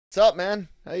What's up, man?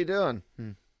 How you doing?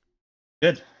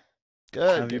 Good. How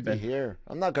Good, have you good to been? hear.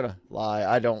 I'm not gonna lie,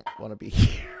 I don't want to be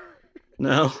here.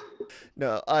 No.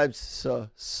 No, I'm so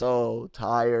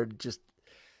tired. Just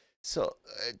so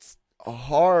it's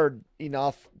hard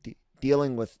enough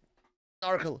dealing with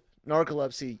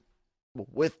narcolepsy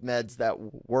with meds that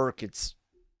work. It's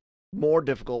more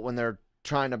difficult when they're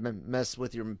trying to mess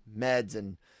with your meds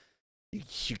and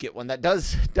you get one that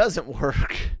doesn't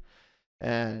work.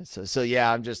 And so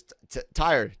yeah, I'm just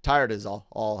tired. Tired is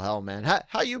all hell, man.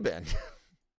 How you been?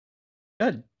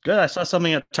 Good. Good. I saw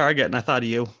something at Target and I thought of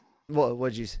you.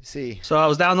 What'd you see? So I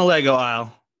was down the Lego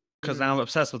aisle because Mhm. now I'm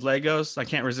obsessed with Legos. I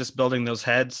can't resist building those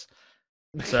heads.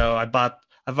 So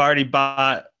I've already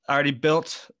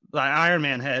built the Iron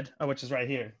Man head, which is right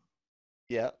here.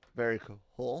 Yeah, very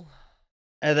cool.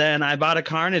 And then I bought a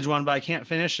Carnage one, but I can't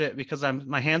finish it because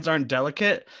my hands aren't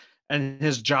delicate and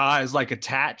his jaw is like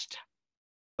attached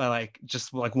by like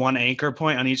just like one anchor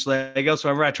point on each Lego. So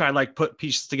whenever I try to like put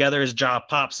pieces together, his jaw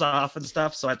pops off and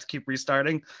stuff. So I have to keep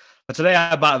restarting. But today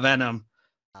I bought Venom.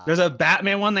 There's a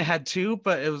Batman one they had too,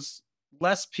 but it was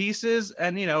less pieces,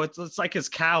 and it's like his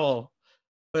cowl,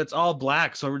 but it's all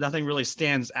black, so nothing really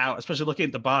stands out. Especially looking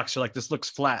at the box, you're like, this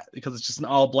looks flat because it's just an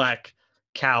all black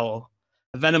cowl.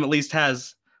 Venom at least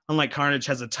has, unlike Carnage,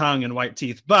 has a tongue and white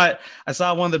teeth. But I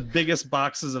saw one of the biggest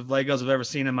boxes of Legos I've ever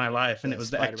seen in my life, and The it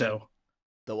was the Spider-Man. Ecto.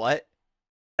 The what?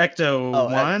 Ecto Oh,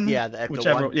 one, yeah, the Ecto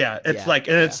whichever. one. Yeah, it's Yeah, like,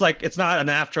 and yeah. it's like, it's not an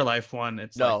Afterlife one.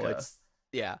 It's like No,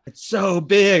 yeah. it's so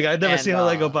big. I've never And seen a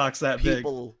Lego box that big.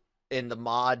 people in the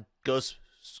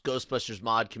Ghostbusters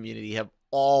mod community have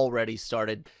already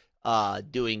started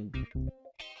doing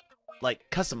like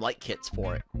custom light kits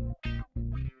for it.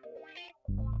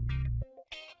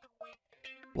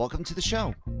 Welcome to the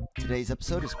show. Today's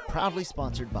episode is proudly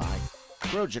sponsored by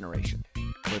Grow Generation,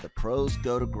 where the pros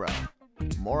go to grow.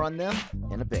 More on them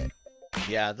in a bit.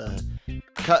 Yeah, the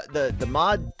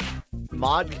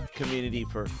mod community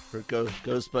for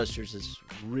Ghostbusters is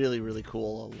really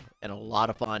cool and a lot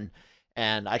of fun,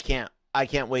 and I can't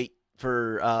wait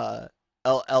for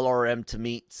LRM to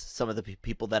meet some of the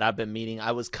people that I've been meeting.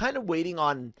 I was kind of waiting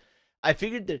on. I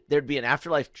figured that there'd be an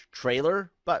Afterlife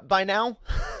trailer by now,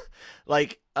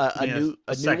 like a new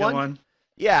second one.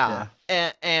 Yeah,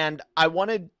 and I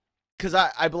wanted, because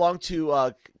I belong to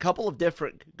a couple of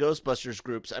different Ghostbusters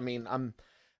groups. I mean, I'm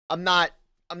not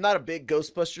a big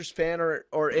Ghostbusters fan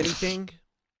or anything,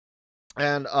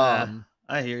 and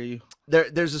I hear you.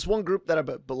 there's this one group that I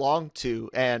belong to,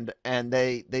 and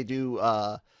they do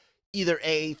either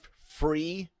a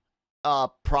free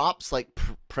props like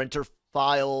printer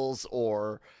files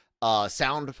or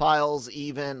sound files,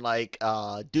 even like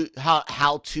do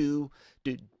how to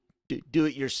do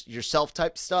it yourself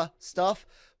type stuff,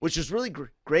 which is really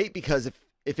great because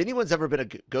if anyone's ever been a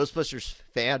Ghostbusters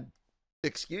fan,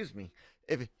 excuse me,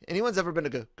 if anyone's ever been a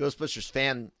Ghostbusters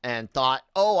fan and thought,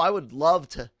 oh, I would love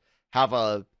to have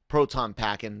a proton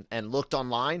pack and looked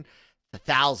online, the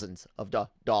thousands of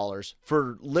dollars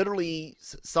for literally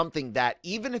something that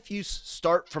even if you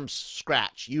start from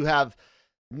scratch, you have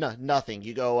nothing.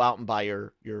 You go out and buy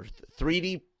your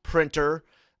 3D printer,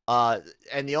 and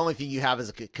the only thing you have is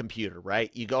a computer,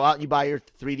 right? You go out and you buy your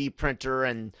 3D printer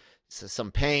and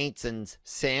some paints and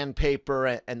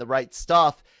sandpaper and the right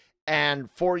stuff,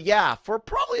 and for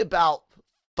probably about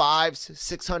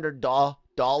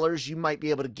 $500-600, you might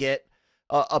be able to get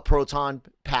a proton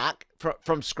pack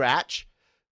from scratch.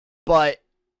 But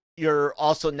you're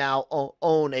also now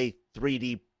own a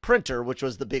 3D printer, which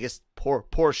was the biggest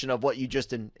portion of what you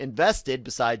just invested,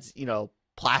 besides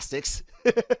plastics,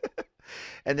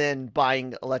 and then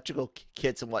buying electrical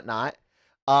kits and whatnot.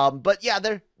 But yeah,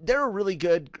 they're a really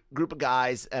good group of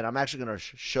guys, and I'm actually gonna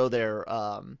show their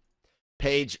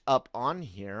page up on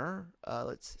here.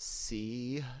 Let's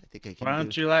see. I think I can. Why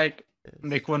don't you like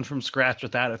make one from scratch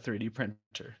without a 3D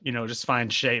printer? Just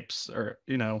find shapes, or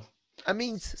I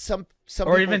mean, some or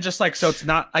people, even just like, so it's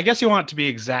not. I guess you want it to be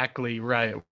exactly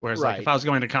right. Whereas, like, if right, I was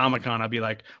going to Comic-Con, I'd be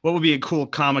like, what would be a cool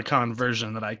Comic-Con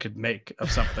version that I could make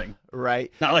of something?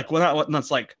 right. Not like, well, not one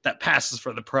that's like that passes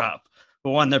for the prop,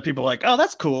 but one that people are like, oh,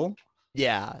 that's cool.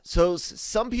 Yeah. So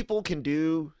some people can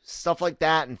do stuff like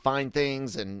that and find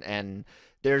things, and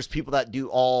there's people that do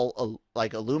all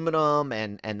like aluminum,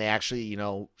 and they actually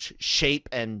shape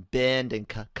and bend and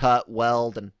cut,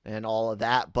 weld, and all of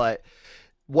that. But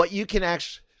what you can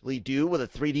actually do with a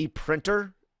 3D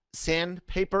printer,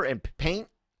 sandpaper, and paint,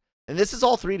 and this is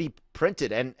all 3D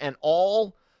printed, and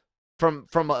all from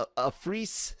a free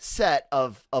set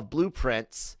of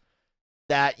blueprints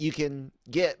that you can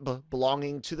get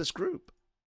belonging to this group.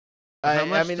 How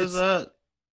much I mean, does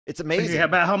it's amazing.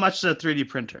 about how much is a 3D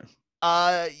printer?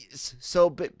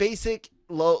 Basic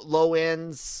low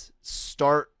ends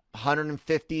start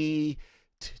 $150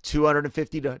 to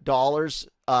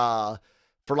 $250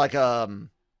 for like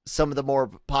some of the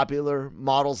more popular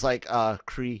models like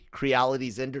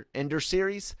Creality's Ender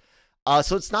series.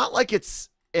 So it's not like it's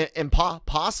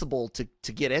impossible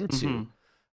to get into.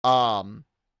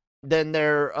 Then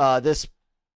this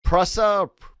Prussia,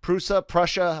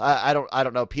 I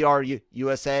don't know,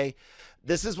 PRUSA.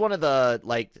 This is one of the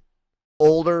like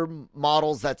older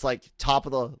models that's like top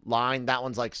of the line. That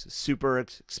one's like super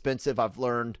expensive. I've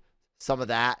learned some of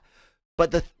that.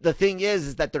 But the thing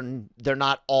is that they're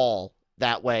not all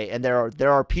that way, and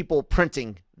there are people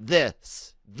printing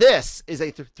this. This is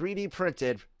a 3D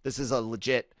printed. This is a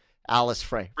legit Alice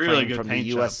frame from the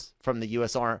U.S. from the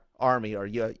U.S. Army or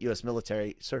U.S.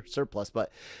 military surplus.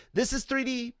 But this is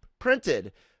 3D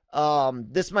printed.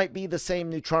 This might be the same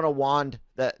Neutrino wand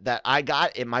that I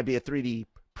got. It might be a 3D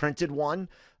printed one.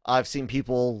 I've seen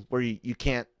people where you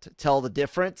can't tell the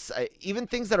difference. Even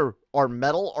things that are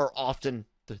metal are often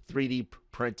 3D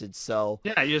printed. So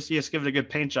yeah, you just give it a good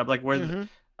paint job, like where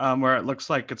it looks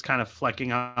like it's kind of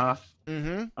flecking off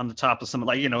on the top of some,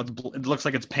 like, it looks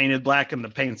like it's painted black and the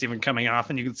paint's even coming off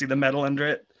and you can see the metal under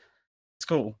it. It's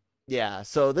cool. Yeah.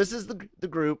 So this is the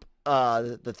group,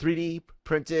 the 3D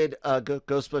printed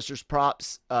Ghostbusters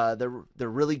props. They're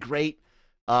really great.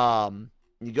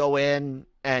 You go in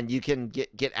and you can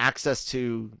get access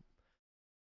to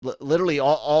literally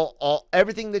all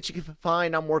everything that you can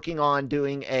find. I'm working on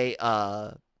doing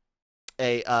a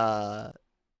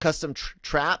custom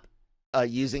trap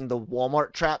using the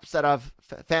Walmart traps that I've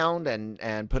found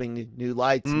and putting new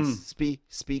lights and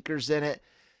speakers in it.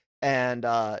 And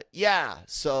yeah,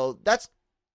 so that's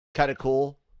kind of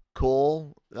cool.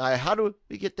 How do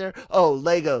we get there? Oh,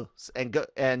 Legos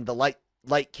and the light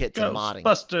kits and modding.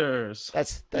 Ghostbusters.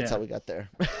 That's how we got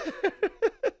there.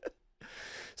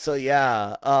 So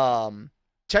yeah,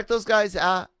 check those guys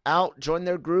out. Join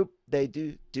their group. They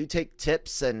do take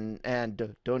tips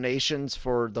and donations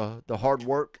for the hard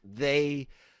work.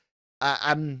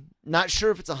 I'm not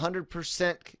sure if it's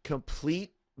 100%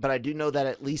 complete, but I do know that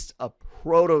at least a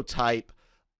prototype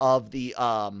of the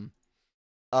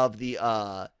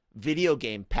video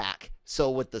game pack. So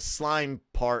with the slime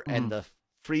part and the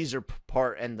freezer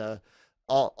part and the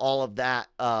all of that,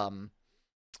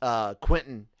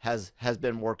 Quentin has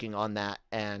been working on that,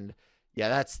 and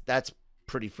yeah, that's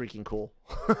pretty freaking cool.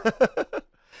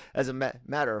 As a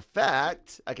matter of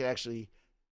fact, I can actuch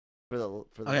for the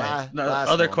last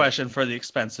other one. Question for the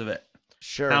expense of it.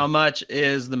 Sure. How much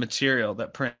is the material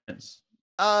that prints?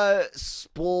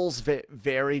 Spools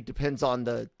vary, depends on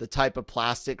the type of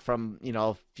plastic, from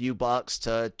a few bucks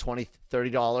to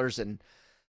 $20-$30, and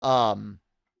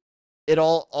it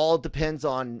all depends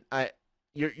on.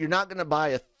 You're not going to buy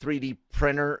a 3D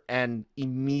printer and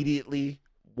immediately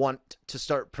want to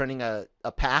start printing a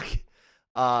pack.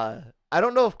 I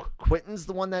don't know if Quentin's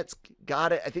the one that's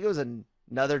got it. I think it was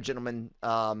another gentleman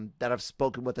that I've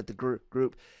spoken with at the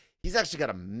group. He's actually got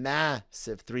a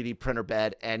massive 3D printer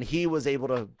bed, and he was able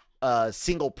to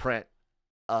single print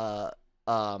a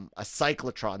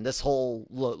cyclotron, this whole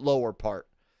lower part,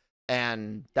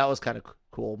 and that was kind of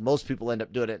cool. Most people end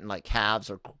up doing it in like halves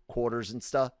or quarters and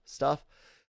stuff.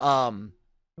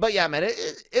 But yeah, man,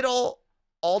 it all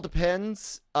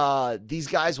depends. These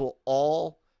guys will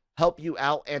all help you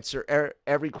out, answer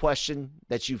every question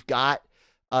that you've got,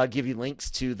 give you links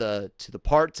to the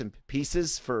parts and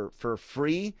pieces for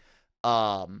free.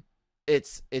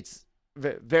 It's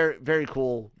very, very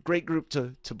cool. Great group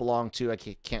to belong to. I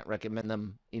can't recommend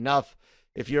them enough.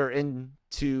 If you're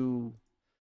into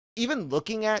even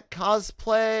looking at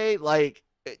cosplay, like,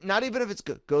 not even if it's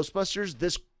Ghostbusters,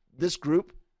 this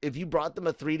group, if you brought them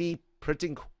a 3D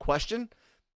printing question,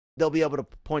 they'll be able to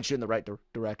point you in the right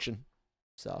direction.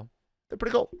 So they're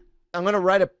pretty cool. I'm going to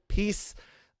write a piece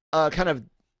kind of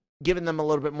giving them a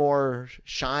little bit more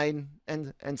shine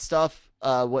and stuff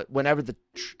whenever the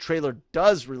trailer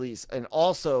does release, and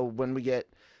also when we get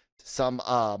some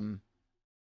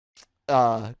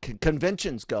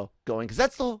conventions going, because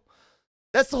that's the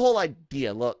whole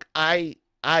idea. Look, I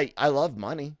love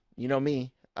money. You know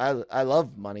me. I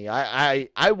love money.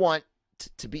 I want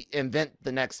to invent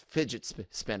the next fidget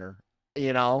spinner.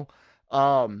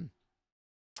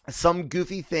 Some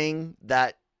goofy thing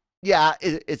that, yeah,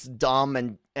 it's dumb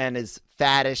and is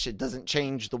faddish. It doesn't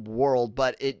change the world,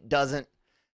 but it doesn't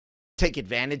take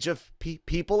advantage of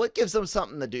people. It gives them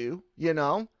something to do.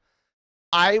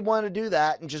 I want to do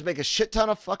that and just make a shit ton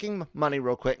of fucking money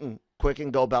real quick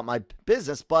and go about my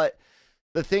business. But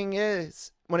the thing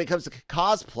is, when it comes to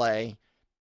cosplay,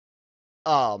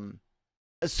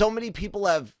 so many people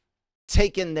have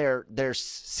taken their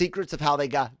secrets of how they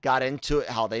got into it,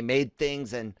 how they made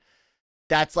things, and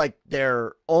that's like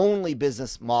their only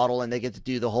business model, and they get to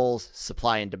do the whole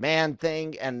supply and demand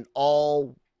thing, and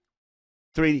all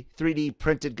 3D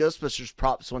printed Ghostbusters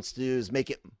props wants to do is make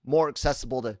it more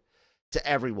accessible to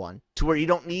everyone, to where you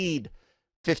don't need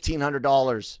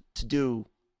 $1,500 to do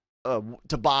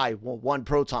to buy one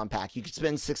proton pack. You could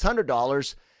spend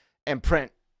 $600 and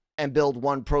print and build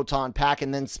one proton pack,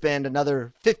 and then spend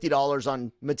another $50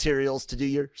 on materials to do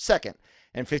your second,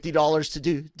 and $50 to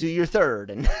do your third.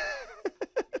 And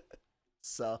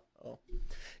so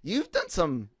you've done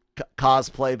some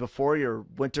cosplay before. Your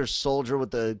Winter Soldier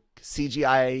with the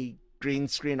CGI green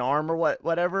screen arm or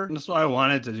whatever. That's what I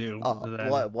wanted to do. What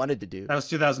I wanted to do. That was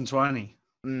 2020.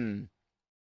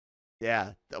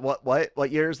 Yeah.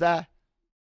 What year is that?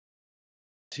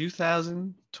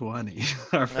 2020.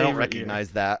 Our favorite I don't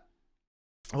recognize that.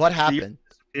 What happened?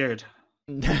 Weird.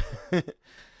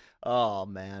 Oh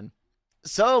man.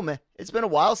 So man, it's been a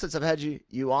while since I've had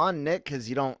you on, Nick, because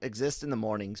you don't exist in the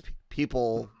mornings.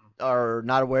 People are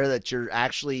not aware that you're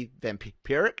actually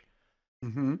vampiric.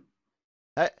 Mm-hmm.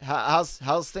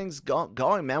 How's things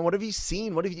going, man? What have you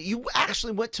seen? You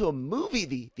actually went to a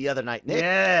movie the other night, Nick?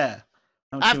 Yeah.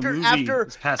 After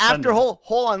hold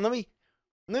on, let me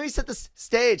set the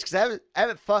stage, because I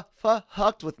haven't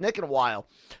fucked with Nick in a while.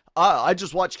 I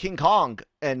just watched King Kong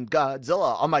and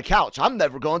Godzilla on my couch. I'm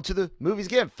never going to the movies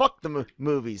again. Fuck the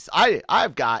movies.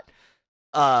 I've got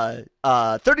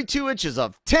 32 inches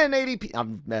of 1080p.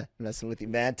 I'm messing with you,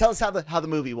 man. Tell us how the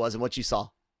movie was and what you saw.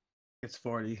 It's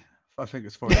 40. I think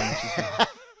it's 40 inches.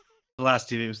 The last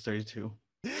TV was 32.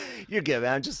 You're good,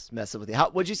 man. I'm just messing with you.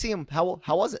 What'd you see him? How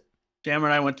was it? Jammer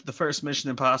and I went to the first Mission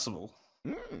Impossible,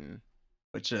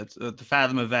 which is the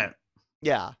Fathom event.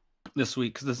 Yeah. This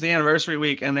week, because it's the anniversary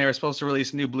week, and they were supposed to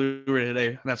release a new Blu-ray today.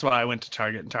 And that's why I went to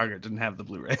Target, and Target didn't have the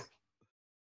Blu-ray,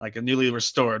 like a newly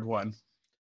restored one.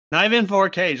 Not even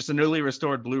 4K, just a newly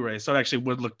restored Blu-ray. So it actually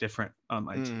would look different on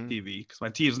my TV, because my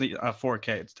TV's 4K.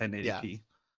 It's 1080p. Yeah.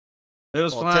 It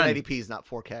was fun. 1080p is not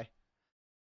 4K.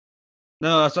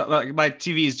 No, that's not, like, my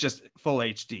TV is just full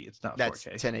HD. It's not 4K.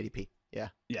 That's 1080p. Yeah.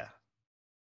 Yeah.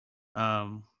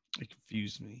 It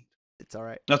confused me. It's all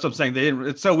right. That's what I'm saying.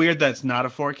 It's so weird that it's not a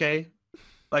 4K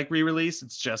like re-release.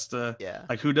 It's just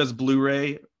like, who does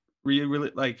Blu-ray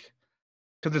re-release? Like,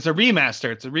 because it's a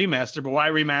remaster. It's a remaster, but why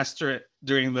remaster it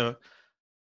during the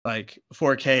like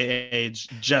 4K age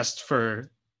just for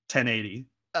 1080?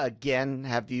 Again,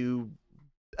 have you?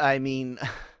 I mean,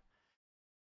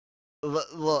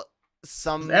 look.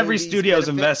 Every studio's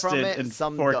invested in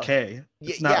 4K.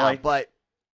 It's not like, but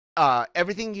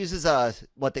everything uses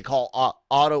what they call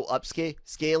auto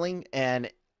upscaling, and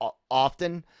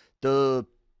often the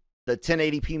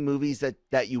 1080p movies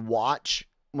that you watch,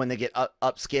 when they get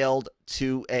upscaled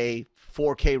to a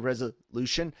 4K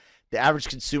resolution, the average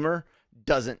consumer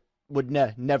would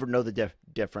never know the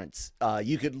difference.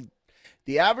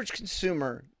 The average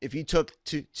consumer, if you took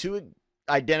two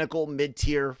identical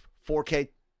mid-tier 4K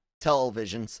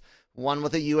televisions, one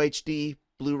with a UHD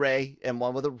Blu-ray and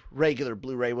one with a regular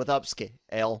Blu-ray with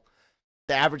upscale,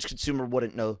 the average consumer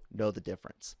wouldn't know the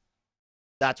difference.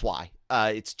 That's why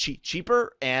it's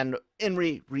cheaper, and in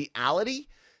reality,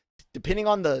 depending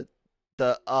on the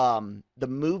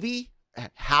movie,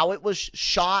 how it was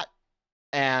shot,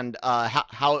 and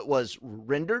how it was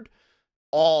rendered,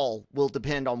 all will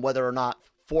depend on whether or not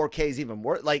 4K is even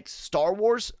worth. Like Star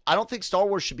Wars, I don't think Star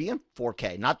Wars should be in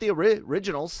 4K, not the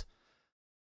originals.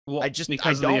 Well,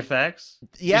 because of the effects?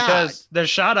 Yeah. Because they're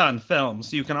shot on film,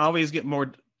 so you can always get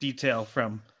more detail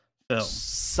from film.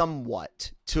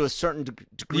 Somewhat. To a certain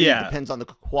degree. It depends on the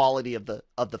quality of the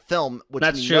film. Which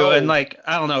That's true. And like,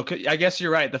 I don't know. I guess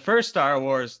you're right. The first Star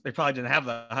Wars, they probably didn't have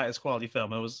the highest quality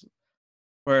film.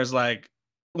 Whereas like,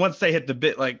 once they hit the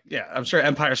bit, like, I'm sure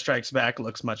Empire Strikes Back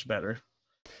looks much better.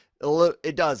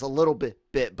 It does a little bit,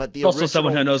 but the also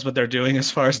someone who knows what they're doing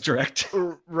as far as direct.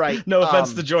 Right. No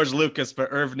offense to George Lucas, but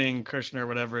Irving Kershner,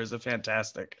 whatever, is a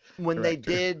fantastic when director.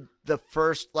 They did the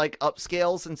first like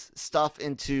upscales and stuff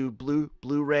into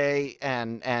Blu-ray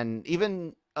and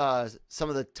even some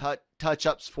of the touch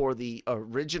ups for the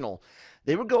original,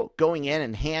 they were going in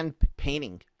and hand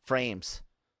painting frames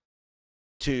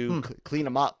to clean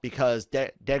them up, because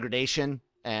degradation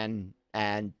and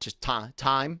just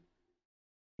time.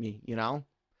 You know,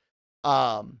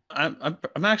 I'm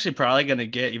actually probably gonna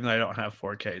get, even though I don't have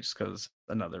 4K, just because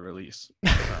another release.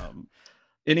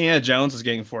 Indiana Jones is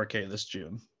getting 4K this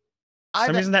June. For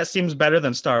some reason that seems better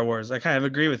than Star Wars. I kind of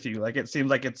agree with you. Like, it seems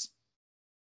like it's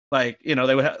like, you know,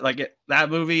 they would have, like,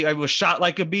 that movie. It was shot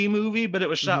like a B movie, but it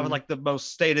was shot with like the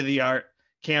most state of the art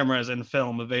cameras and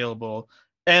film available,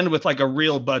 and with like a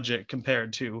real budget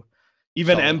compared to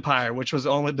even Empire, which was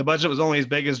the budget was only as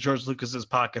big as George Lucas's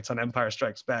pockets on Empire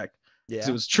Strikes Back. Yeah,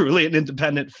 it was truly an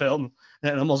independent film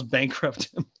and almost bankrupted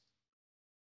him.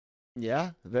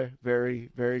 Yeah, very, very,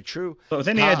 very true. But with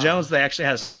Indiana Jones, they actually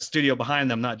had a studio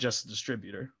behind them, not just a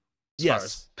distributor. As far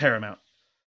as Paramount.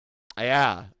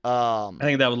 Yeah. I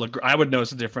think that would look. I would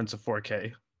notice a difference of 4K.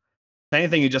 If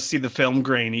anything, you just see the film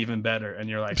grain even better, and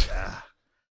you're like, I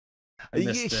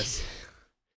missed this.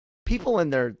 People in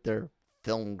their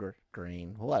film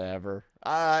grain, whatever.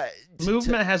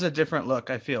 Movement has a different look,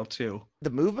 I feel, too. The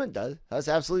movement does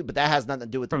absolutely, but that has nothing to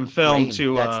do with from film grain.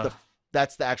 to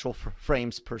that's the actual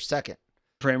frames per second.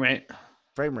 Frame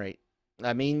rate.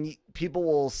 I mean, people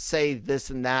will say this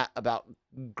and that about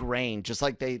grain, just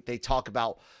like they talk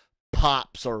about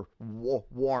pops or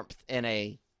warmth in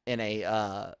a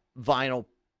vinyl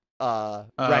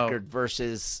record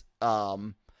versus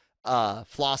flawless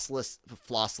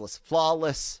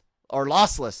or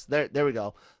lossless. There we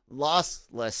go.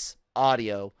 Lossless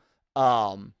audio.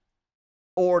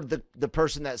 Or the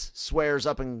person that swears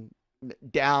up and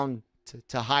down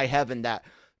to high heaven that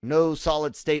no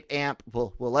solid state amp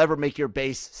will ever make your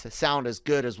bass sound as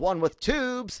good as one with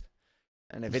tubes.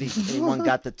 And if anyone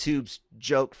got the tubes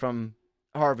joke from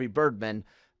Harvey Birdman,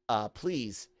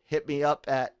 please hit me up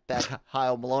at that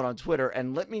Kyle Malone on Twitter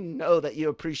and let me know that you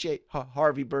appreciate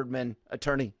Harvey Birdman,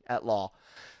 attorney at law.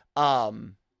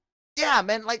 Yeah,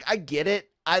 man, like I get it.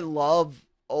 I love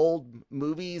old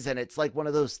movies, and it's like one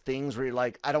of those things where you're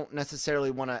like, I don't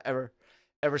necessarily want to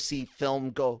ever see film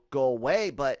go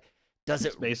away, but does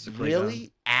it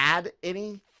really add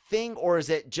anything, or is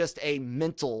it just a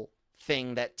mental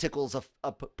thing that tickles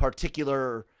a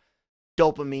particular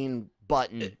dopamine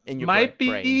button in your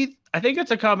brain? I think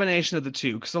it's a combination of the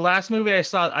two, because the last movie I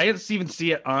saw, I didn't even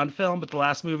see it on film, but the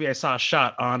last movie I saw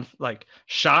shot on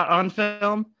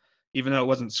film, even though it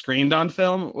wasn't screened on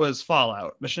film, was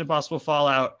Fallout. Mission Impossible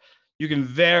Fallout. You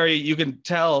can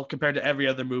tell compared to every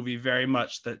other movie very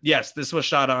much that, yes, this was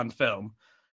shot on film.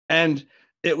 And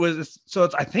it was,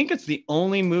 I think it's the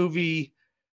only movie,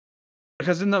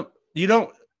 because one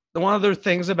of the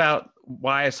things about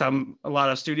why a lot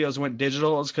of studios went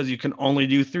digital is because you can only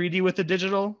do 3D with the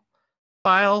digital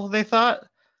file, they thought,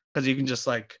 because you can just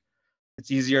it's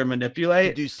easier to manipulate.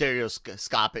 You do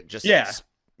stereoscopic, just yeah.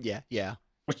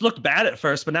 Which looked bad at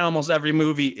first, but now almost every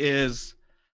movie is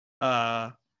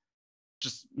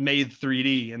just made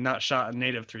 3D and not shot in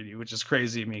native 3D, which is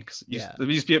crazy to me, because there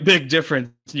used to be a big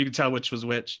difference. You could tell which was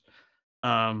which.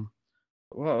 So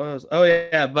this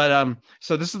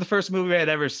is the first movie I had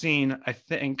ever seen, I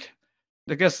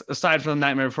guess aside from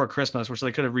Nightmare Before Christmas, which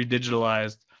they could have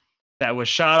redigitalized, that was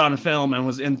shot on film and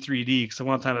was in 3D, because the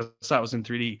one time I saw it was in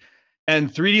 3D.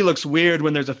 And 3D looks weird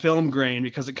when there's a film grain,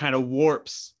 because it kind of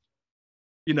warps,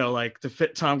 to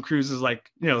fit Tom Cruise's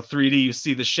 3D, you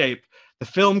see the shape. The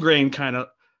film grain kind of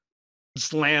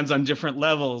just lands on different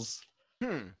levels.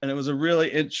 And it was a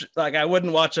really I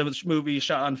wouldn't watch a movie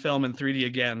shot on film in 3D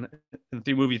again in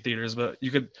the movie theaters, but you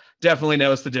could definitely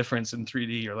notice the difference in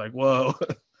 3D. You're like, whoa.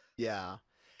 Yeah.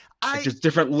 Just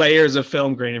different layers of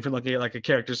film grain if you're looking at a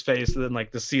character's face and then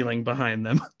the ceiling behind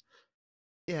them.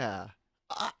 Yeah.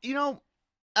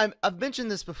 I've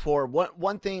mentioned this before.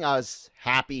 One thing I was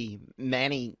happy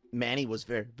Manny was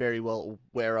very, very well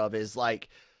aware of is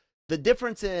the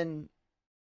difference in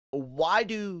why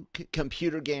do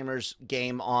computer gamers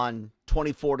game on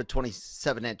 24 to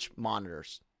 27 inch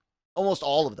monitors? Almost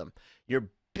all of them. Your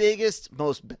biggest,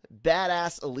 most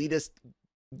badass, elitist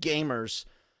gamers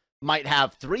might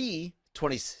have 3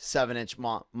 27-inch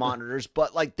monitors,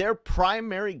 but their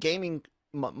primary gaming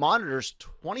monitors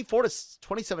 24 to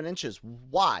 27 inches.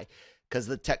 Why? Because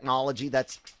the technology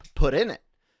that's put in it,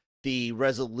 the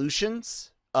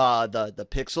resolutions, the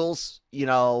pixels,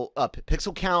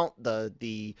 pixel count,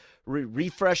 the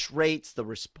refresh rates, the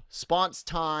response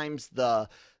times, the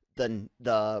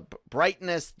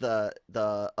brightness,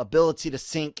 the ability to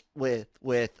sync with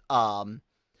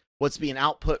what's being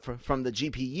output from the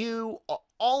GPU.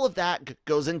 All of that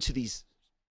goes into these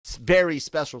very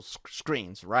special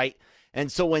screens, right? And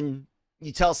so when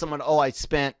you tell someone, oh, I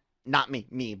spent, not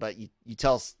me, but you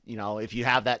tell, if you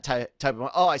have that type of,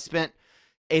 oh, I spent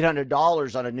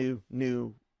 $800 on a new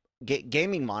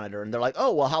gaming monitor, and they're like,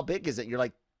 oh, well, how big is it? You're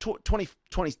like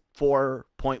 24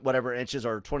 point whatever inches,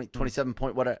 or 27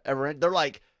 point whatever. They're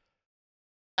like,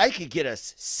 I could get a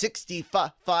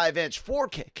 65-inch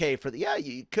 4K for yeah,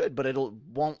 you could, but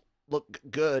won't look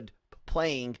good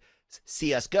playing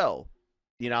CSGO.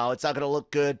 It's not going to look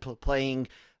good playing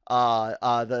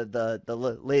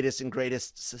the latest and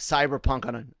greatest cyberpunk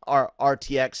on an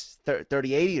RTX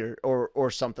 3080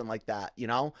 or something like that, you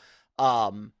know.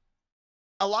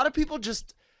 A lot of people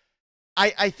just,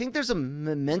 I think there's a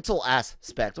mental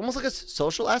aspect, almost like a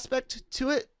social aspect to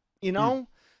it, you know,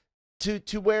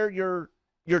 to where you're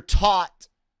taught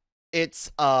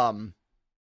it's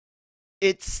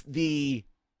the,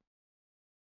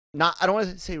 not, I don't want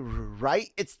to say right,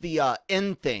 it's the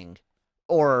in thing,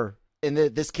 or in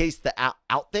this case the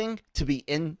out thing, to be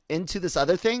into this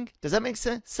other thing. Does that make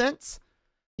sense?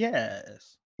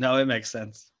 Yes. No, it makes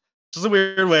sense. Just a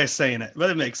weird way of saying it, but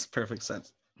it makes perfect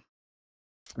sense.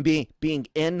 Being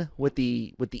in with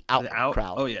the out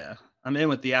crowd. Oh yeah, I'm in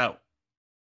with the out.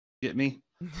 Get me?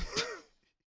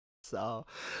 So,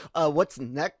 what's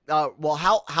next? Well,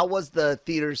 how was the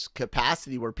theater's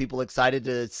capacity? Were people excited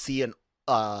to see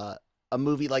a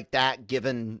movie like that,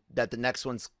 given that the next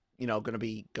one's, you know, gonna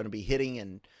be hitting?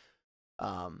 And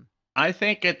I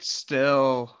think it's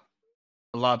still,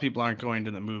 a lot of people aren't going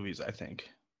to the movies, I think.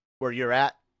 Where you're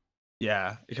at?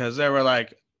 Yeah, because they were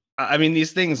like, I mean,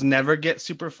 these things never get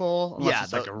super full unless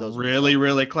it's like a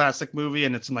really classic movie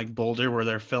and it's in like Boulder where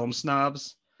they're film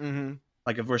snobs. Mm-hmm.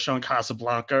 Like if we're showing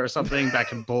Casablanca or something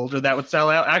back in Boulder, that would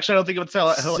sell out. Actually, I don't think it would sell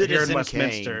out here in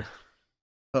Westminster.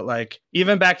 But like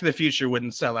even Back to the Future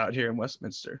wouldn't sell out here in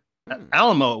Westminster.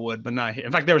 Alamo it would, but not here.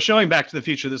 In fact, they were showing Back to the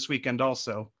Future this weekend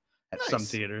also at some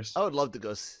theaters. I would love to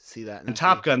go see that. And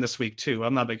Top Gun this week too.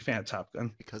 I'm not a big fan of Top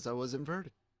Gun. Because I was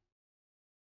inverted.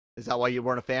 Is that why you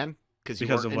weren't a fan?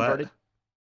 Because of inverted? What?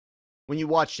 When you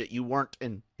watched it, you weren't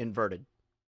inverted.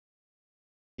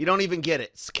 You don't even get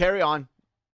it. Carry on.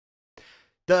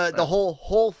 The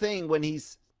whole thing when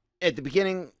he's at the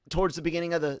beginning, towards the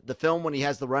beginning of the film, when he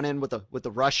has the run-in with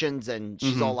the Russians, and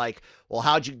she's all like, well,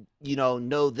 how'd you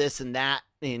know this and that?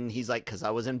 And he's like, because I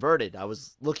was inverted. I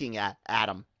was looking at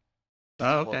him.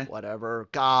 Oh, okay. Whatever.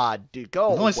 God, dude,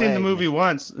 go. I've only seen the movie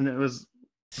once, and it was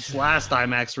its last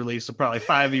IMAX release, so probably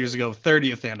 5 years ago,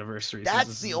 30th anniversary.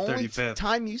 That's the only 35th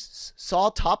time you saw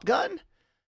Top Gun?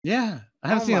 Yeah. I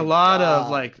haven't seen a lot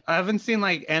of, like, I haven't seen,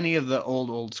 like, any of the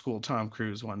old school Tom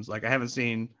Cruise ones. Like, I haven't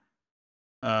seen,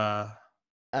 I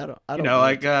don't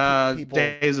like,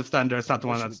 Days of Thunder. It's not the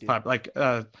one that's popular.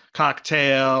 Like,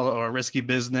 Cocktail or Risky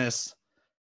Business.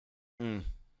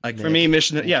 Like, for me,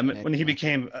 when he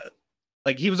became,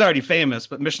 like, he was already famous,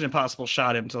 but Mission Impossible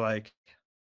shot him to, like,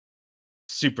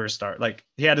 superstar. Like,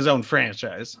 he had his own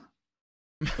franchise,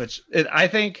 which I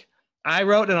think I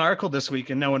wrote an article this week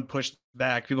and no one pushed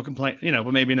back. People complain,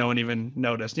 but maybe no one even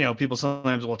noticed. People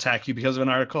sometimes will attack you because of an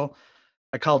article.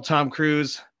 I called Tom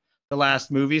Cruise the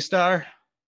last movie star.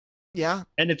 Yeah.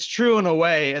 And it's true in a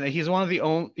way. And he's one of the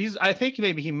only, I think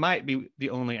maybe he might be the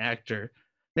only actor,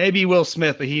 maybe Will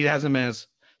Smith, but he hasn't been as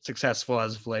successful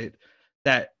as of late,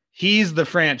 that he's the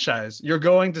franchise. You're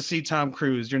going to see Tom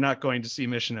Cruise. You're not going to see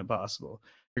Mission Impossible.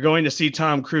 You're going to see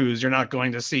Tom Cruise. You're not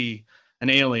going to see an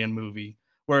Alien movie.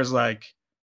 Whereas, like,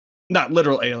 not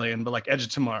literal Alien, but like Edge of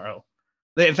Tomorrow.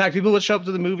 In fact, people would show up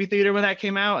to the movie theater when that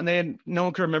came out, and no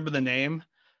one could remember the name.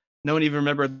 No one even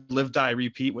remembered Live, Die,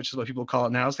 Repeat, which is what people call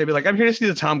it now. So they'd be like, I'm here to see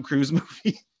the Tom Cruise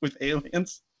movie with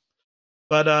aliens.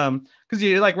 But because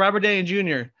you like Robert Downey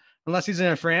Jr., unless he's in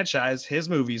a franchise, his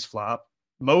movies flop.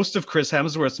 Most of Chris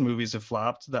Hemsworth's movies have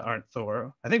flopped that aren't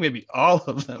Thor. I think maybe all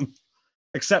of them,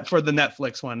 except for the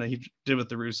Netflix one that he did with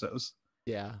the Russos.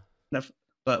 Yeah.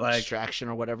 But like Extraction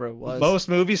or whatever it was. Most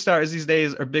movie stars these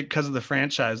days are big because of the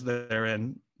franchise that they're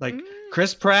in. Like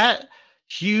Chris Pratt,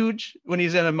 huge when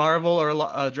he's in a Marvel or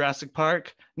a Jurassic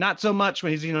Park. Not so much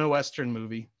when he's in a Western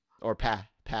movie. Or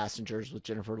Passengers with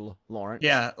Jennifer Lawrence.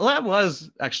 Yeah, well, that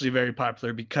was actually very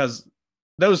popular because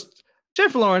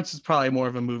Jennifer Lawrence is probably more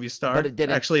of a movie star, but it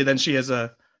didn't actually than she is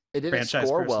a. It didn't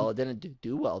score well. It didn't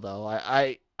do well though.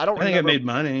 I don't. I think it made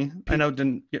money. I know it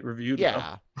didn't get reviewed.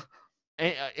 Yeah, well.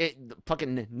 The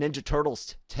fucking Ninja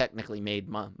Turtles technically made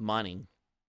money.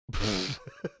 The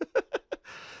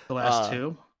last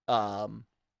two. And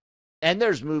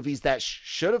there's movies that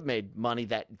should have made money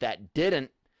that didn't.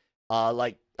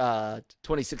 Like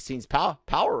 2016's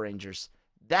Power Rangers.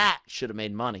 That should have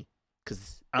made money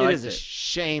because it is a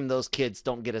shame those kids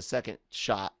don't get a second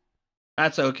shot.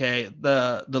 That's okay.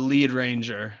 The lead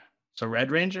ranger, so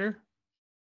Red Ranger.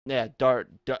 Yeah,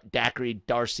 Dacre,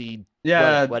 Darcy.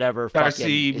 Yeah, whatever.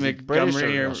 Darcy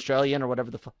Montgomery or Australian or whatever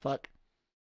the fuck.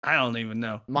 I don't even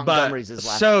know. Montgomery's his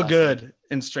last. So good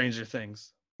in Stranger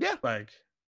Things. Yeah, like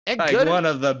good one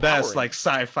of the best like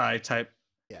sci-fi type.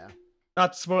 Yeah.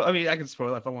 Not spoil. I mean, I can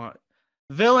spoil if I want.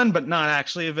 Villain, but not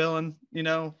actually a villain.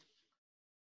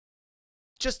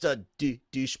 Just a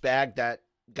douchebag that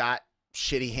got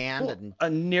shitty hand and a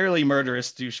nearly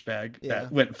murderous douchebag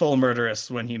that went full murderous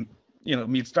when he,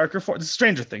 meets darker forces.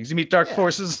 Stranger Things. You meet dark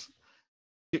forces,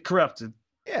 get corrupted.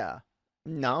 Yeah.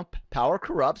 No, power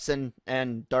corrupts,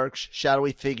 and dark,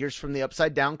 shadowy figures from the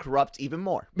upside down corrupt even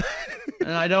more.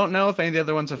 And I don't know if any of the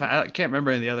other ones have. I can't remember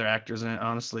any of the other actors in it,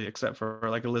 honestly, except for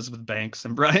like Elizabeth Banks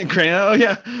and Bryan Cranston. Oh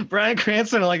yeah, Bryan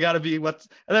Cranston only got to be and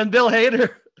then Bill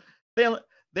Hader.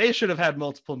 They should have had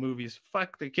multiple movies.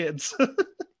 Fuck the kids.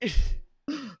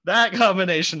 That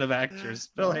combination of actors,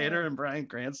 Bill Hader and Bryan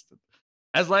Cranston.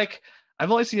 I've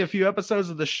only seen a few episodes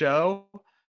of the show.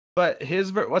 But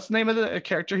what's the name of the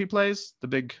character he plays? The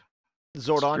big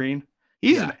Zordon. Screen.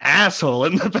 He's an asshole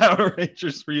in the Power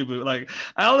Rangers reboot. Like,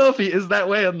 I don't know if he is that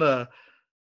way in the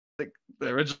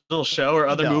original show or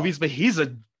other movies, but he's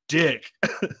a dick.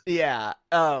 Yeah.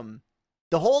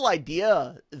 The whole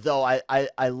idea, though,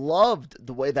 I loved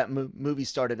the way that movie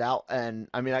started out, and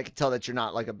I mean, I could tell that you're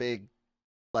not like a big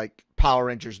like Power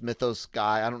Rangers mythos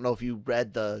guy. I don't know if you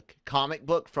read the comic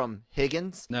book from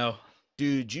Higgins. No,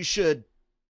 dude, you should.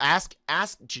 Ask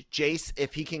Jace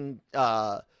if he can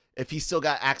if he still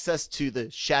got access to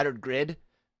the Shattered Grid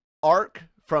arc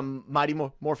from Mighty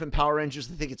Morphin Power Rangers.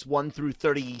 I think it's 1 through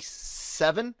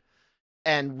 37,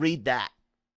 and read that.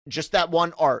 Just that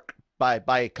one arc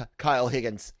by Kyle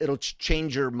Higgins. It'll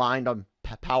change your mind on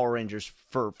Power Rangers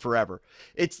for forever.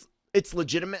 It's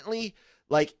legitimately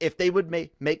like if they would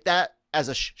make that as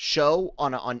a show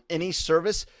on any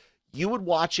service, you would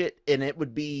watch it and it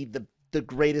would be the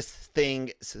greatest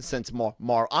thing since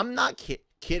Marvel. I'm not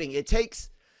kidding. It takes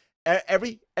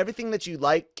everything that you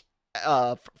like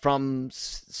from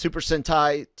Super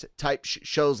Sentai type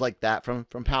shows like that from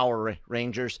Power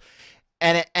Rangers,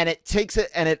 and it takes it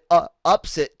and it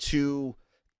ups it to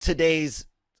today's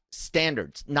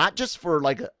standards, not just for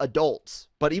like adults,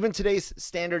 but even today's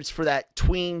standards for that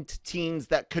tween teens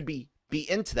that could be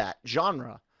into that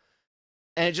genre,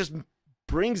 and it just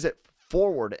brings it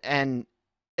forward and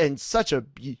in such a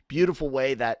beautiful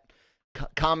way that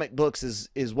comic books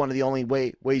is one of the only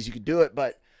ways you could do it.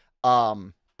 But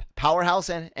Powerhouse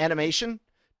and animation,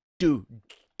 do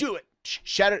it.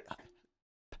 Shattered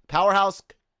Powerhouse,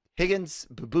 Higgins,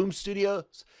 Boom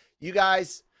Studios, you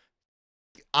guys,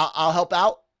 I'll help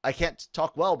out. I can't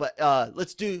talk well, but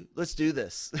let's do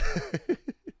this.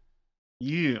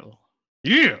 Yeah.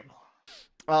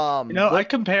 I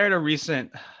compared a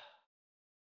recent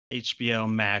HBO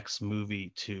Max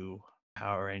movie to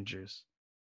Power Rangers.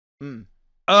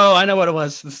 Oh, I know what it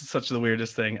was. This is such the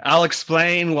weirdest thing. I'll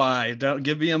explain why. Don't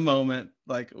give me a moment,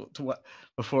 like to what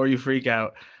before you freak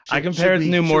out. I compared the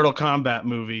new Mortal Kombat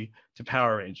movie to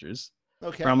Power Rangers.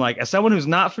 Okay. From like as someone who's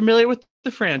not familiar with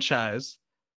the franchise,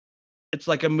 it's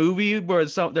like a movie where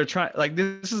they're trying. Like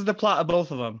this is the plot of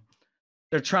both of them.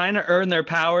 They're trying to earn their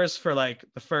powers for like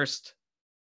the first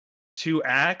 2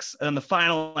 acts, and then the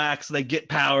final acts they get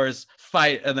powers,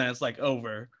 fight, and then it's like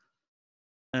over.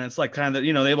 And it's like kind of,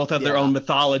 they both have their own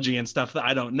mythology and stuff that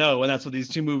I don't know, and that's what these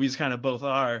 2 movies kind of both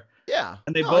are. Yeah,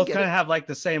 and they both kind of have like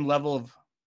the same level of,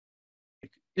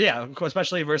 of course,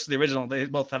 especially versus the original, they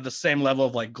both have the same level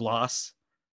of like gloss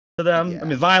to them. I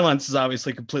mean, violence is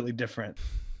obviously completely different.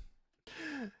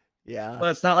 Yeah,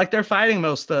 but it's not like they're fighting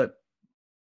most of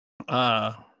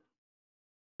the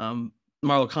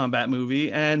Mortal Kombat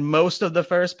movie, and most of the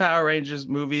first Power Rangers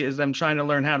movie is them trying to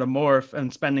learn how to morph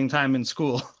and spending time in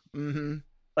school. Mm-hmm.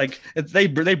 Like they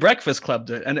Breakfast Clubbed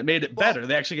it, and it made it better.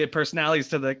 They actually gave personalities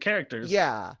to the characters.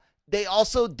 Yeah, they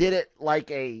also did it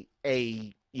like a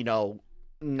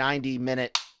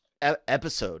 90-minute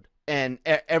episode, and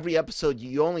every episode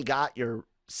you only got your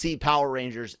Power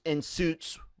Rangers in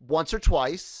suits once or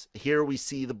twice. Here we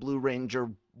see the Blue Ranger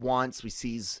once. We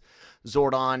see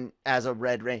Zordon as a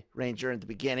Red Ranger at the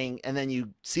beginning, and then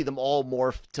you see them all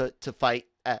morph to fight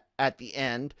at the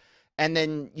end. And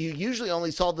then you usually only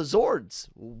saw the Zords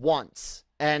once.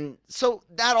 And so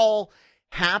that all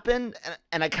happened,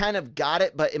 and I kind of got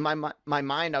it, but in my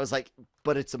mind I was like,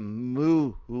 but it's a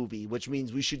movie, which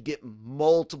means we should get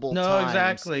multiple times. No,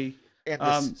 exactly. And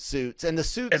the suits. And the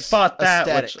suits it fought that,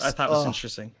 aesthetics. Which I thought was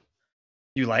interesting.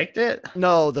 You liked it?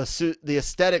 No, the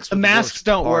aesthetics. The masks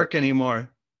don't work anymore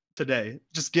today.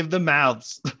 Just give them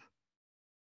mouths.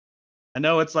 I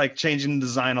know it's like changing the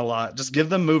design a lot. Just give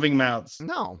them moving mouths.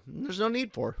 No, there's no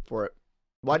need for it.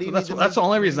 Why do you? That's the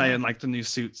only reason I didn't like the new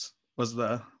suits was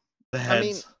the heads. I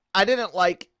mean, I didn't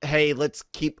like. Hey, let's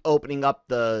keep opening up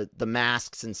the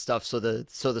masks and stuff so the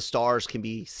stars can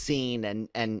be seen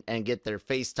and get their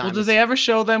face time. Well, did they ever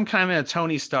show them kind of a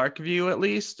Tony Stark view at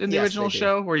least in the original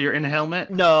show where you're in a helmet?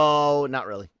 No, not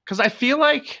really. Because I feel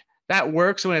like that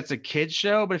works when it's a kid's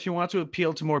show, but if you want to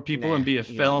appeal to more people and be a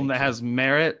film that has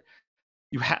merit,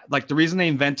 you have like the reason they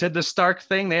invented the Stark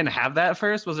thing, they didn't have that at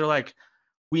first, was they're like,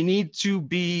 we need to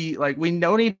be like, we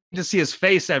don't need to see his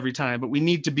face every time, but we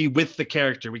need to be with the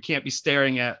character. We can't be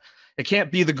staring at, it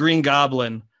can't be the Green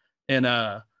Goblin in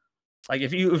like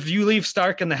if you leave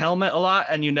Stark in the helmet a lot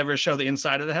and you never show the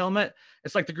inside of the helmet,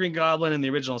 it's like the Green Goblin in the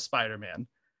original Spider-Man.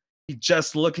 He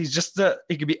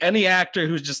could be any actor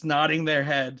who's just nodding their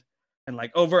head and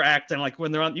like overacting, like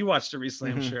when they're on, you watched it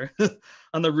recently, I'm sure,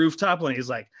 on the rooftop when he's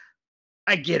like,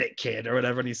 I get it, kid, or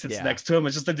whatever, and he sits next to him.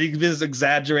 It's just that these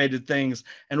exaggerated things.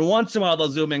 And once in a while, they'll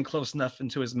zoom in close enough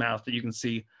into his mouth that you can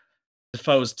see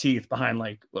Defoe's teeth behind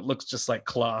like what looks just like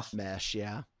cloth. Mesh,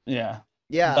 yeah.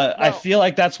 But I feel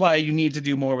like that's why you need to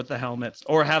do more with the helmets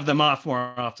or have them off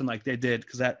more often like they did,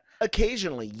 because that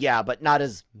occasionally, yeah, but not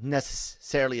as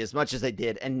necessarily as much as they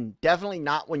did, and definitely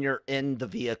not when you're in the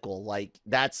vehicle. Like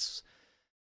that's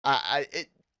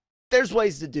there's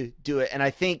ways to do it, and I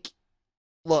think,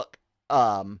 look,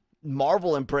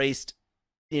 Marvel embraced,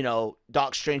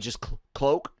 Doc Strange's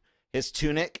cloak, his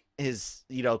tunic, his,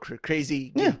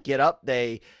 crazy get up.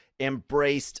 They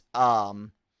embraced a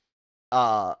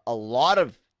lot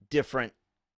of different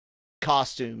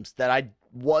costumes that I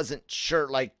wasn't sure,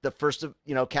 like the first of,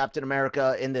 Captain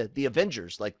America in the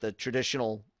Avengers, like the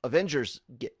traditional Avengers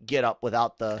get up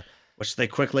without the, which they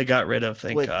quickly got rid of,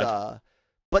 thank God.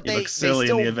 But they still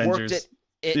in the Avengers. worked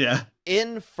it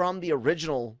in from the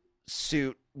original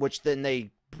suit, which then they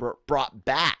brought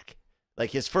back,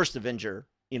 like his first Avenger,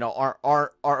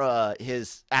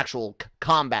 his actual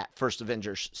combat first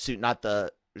Avenger suit, not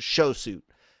the show suit.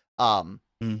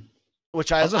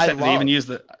 Which I love. They even use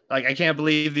I can't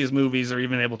believe these movies are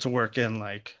even able to work in,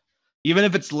 like, even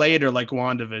if it's later, like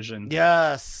WandaVision.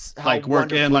 Yes. Like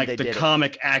work in like the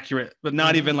comic accurate, but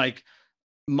not even like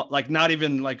not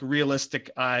even like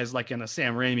realistic eyes, like in a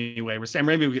Sam Raimi way, where Sam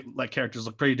Raimi like characters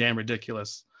look pretty damn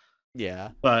ridiculous. Yeah.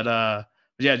 But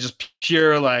yeah, just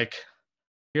pure like,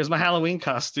 here's my Halloween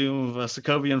costume of a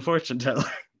Sokovian fortune teller.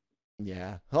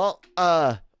 Yeah. Well,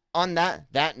 on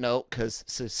that note, because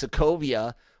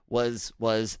Sokovia was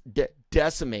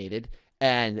decimated,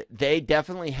 and they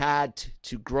definitely had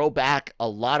to grow back a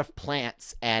lot of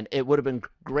plants, and it would have been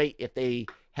great if they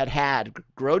had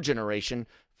grow generation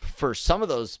for some of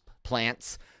those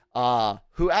plants,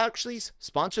 who actually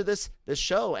sponsor this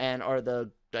show and are the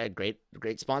great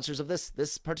sponsors of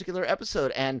this particular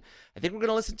episode. And I think we're going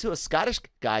to listen to a Scottish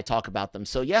guy talk about them.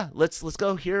 So yeah, let's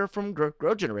go hear from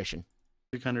Grow Generation.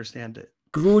 You can understand it.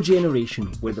 Grow Generation,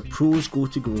 where the pros go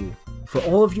to grow. For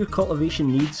all of your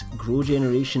cultivation needs, Grow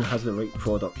Generation has the right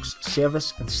products,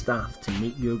 service and staff to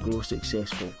make your grow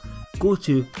successful. Go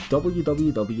to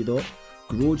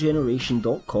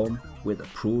www.growgeneration.com, where the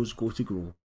pros go to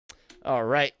grow. All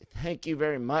right. Thank you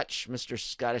very much, Mr.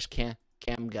 Scottish cam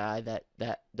guy that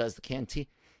does the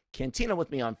Cantina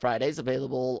with me on Fridays,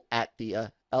 available at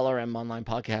the LRM Online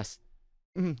Podcast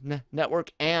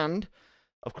Network, and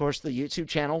of course the YouTube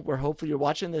channel, where hopefully you're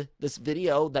watching this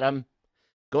video that I'm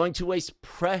going to waste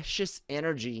precious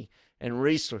energy and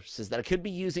resources that I could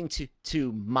be using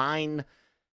to mine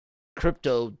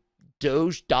crypto,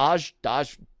 Dodge. I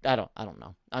don't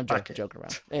know. I'm joking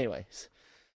around. Anyways.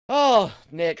 Oh,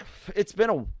 Nick, it's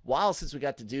been a while since we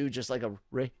got to do just like a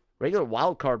regular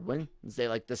Wildcard Wednesday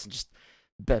like this, and just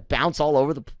bounce all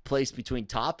over the place between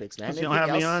topics, man. You don't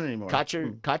have me on anymore. Caught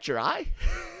your eye?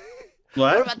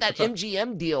 What about that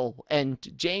MGM deal and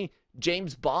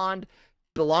James Bond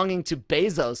belonging to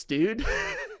Bezos, dude?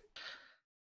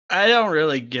 I don't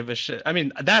really give a shit. I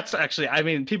mean,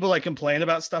 people like complain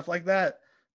about stuff like that.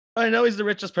 I know he's the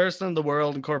richest person in the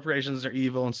world and corporations are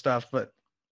evil and stuff, but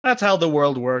that's how the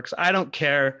world works. I don't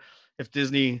care if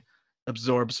Disney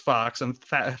absorbs Fox. In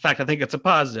fact, I think it's a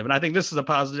positive, and I think this is a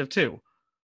positive too.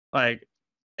 Like,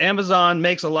 Amazon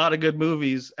makes a lot of good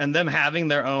movies, and them having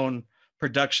their own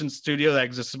production studio that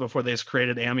existed before they just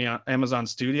created Amazon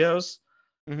Studios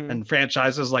and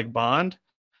franchises like Bond.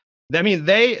 I mean,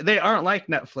 they aren't like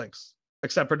Netflix,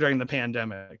 except for during the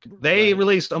pandemic. They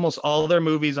released almost all their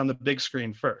movies on the big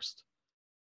screen first.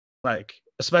 Like,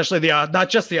 especially not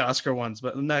just the Oscar ones,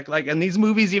 but and these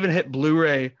movies even hit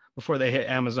Blu-ray before they hit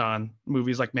Amazon.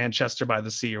 Movies like Manchester by the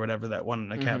Sea or whatever that won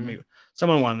an Academy.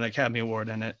 Someone won an Academy Award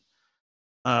in it.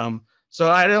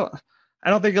 So I don't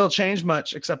think it'll change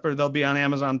much, except for they'll be on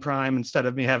Amazon Prime instead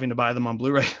of me having to buy them on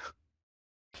Blu-ray.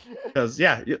 Because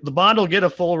the Bond will get a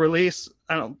full release.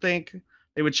 I don't think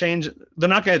they would change. They're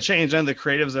not going to change any of the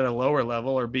creatives at a lower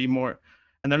level or be more,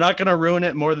 and they're not going to ruin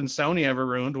it more than Sony ever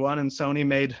ruined one. And Sony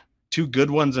made 2 good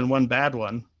ones and 1 bad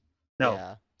one.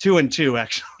 No, 2 and 2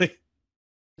 actually.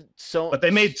 But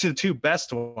they made 2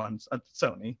 best ones at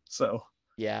Sony. So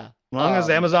yeah, as long as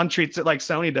Amazon treats it like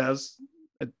Sony does,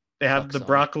 They have Fuck the Sony.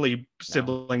 Broccoli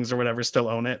siblings or whatever still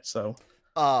own it. So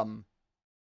I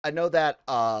know that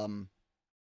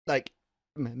like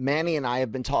Manny and I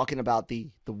have been talking about the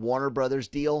Warner Brothers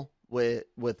deal with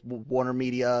Warner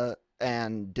Media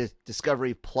and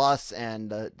Discovery Plus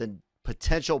and the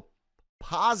potential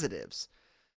positives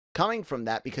coming from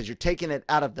that, because you're taking it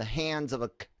out of the hands of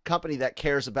a company that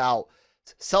cares about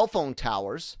cell phone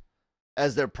towers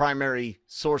as their primary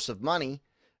source of money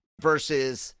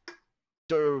versus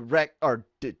direct or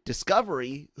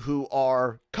Discovery, who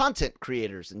are content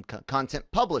creators and content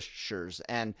publishers,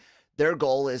 and their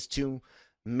goal is to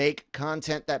make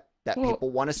content that people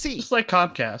want to see. Just like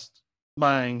Comcast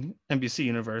buying NBC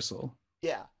Universal.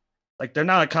 Yeah. Like, they're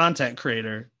not a content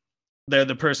creator. They're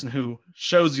the person who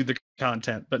shows you the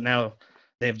content, but now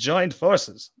they've joined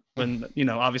forces when,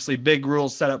 obviously big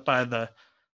rules set up by the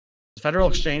Federal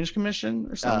Exchange Commission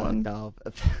or someone.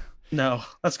 No,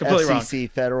 that's completely FCC, wrong.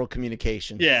 Federal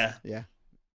Communication. Yeah. Yeah.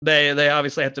 They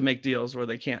obviously have to make deals where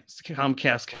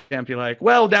Comcast can't be like,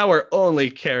 well, now we're only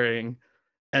carrying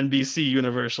NBC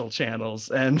Universal channels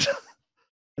and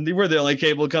we're the only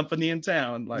cable company in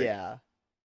town. Like, yeah.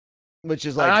 Which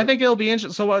is like, I think it'll be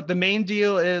interesting. So what the main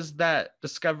deal is that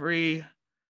Discovery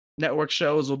Network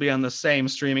shows will be on the same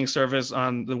streaming service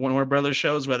on the Warner Brothers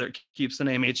shows, whether it keeps the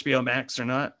name HBO Max or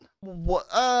not.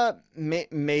 What?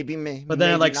 Maybe. But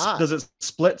then, maybe not. does it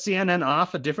split CNN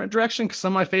off a different direction? Because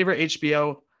some of my favorite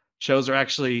HBO shows are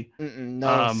actually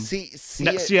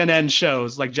CNN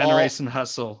shows, like Generation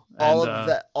Hustle. All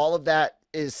of that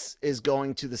is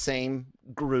going to the same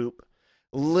group.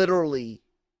 Literally,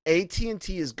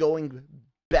 AT&T is going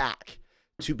back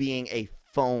to being a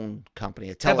phone company,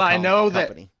 a telecom I know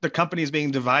company. That the company is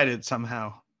being divided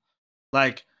somehow.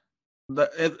 Like,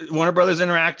 Warner Brothers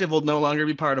Interactive will no longer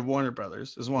be part of Warner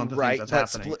Brothers, is one of the things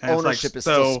that's happening. Ownership is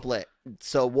still split.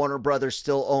 So Warner Brothers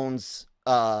still owns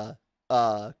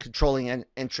controlling an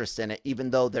interest in it,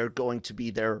 even though they're going to be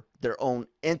their own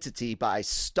entity by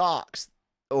stocks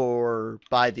or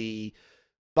by the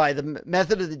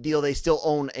method of the deal. They still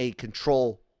own a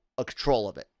control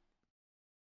of it.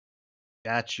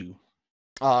 Got you.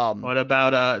 What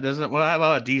about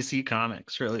DC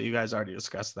Comics? Surely you guys already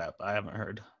discussed that, but I haven't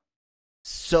heard.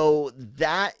 So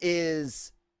that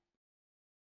is,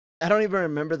 I don't even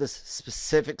remember the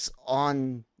specifics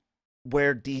on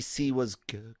where DC was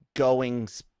going,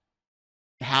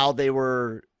 how they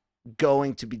were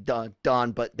going to be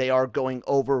done, but they are going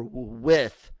over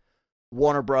with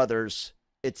Warner Brothers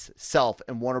itself,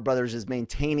 and Warner Brothers is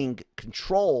maintaining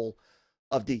control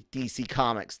of the DC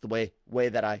Comics the way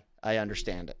that I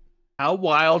understand it. How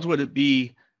wild would it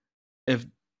be if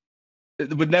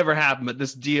it would never happen, but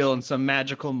this deal in some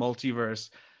magical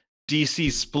multiverse,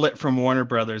 DC split from Warner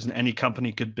Brothers and any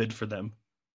company could bid for them?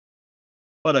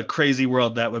 What a crazy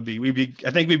world that would be. I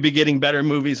think we'd be getting better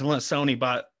movies unless Sony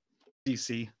bought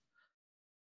DC.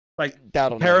 Like,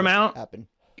 that'll Paramount happen.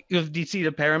 If DC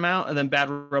to Paramount, and then Bad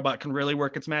Robot can really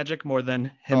work its magic more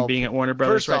than him being at Warner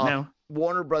Brothers right now.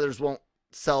 Warner Brothers won't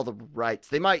sell the rights.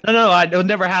 They might. No, it would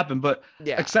never happen. But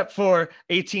yeah, except for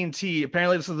AT&T,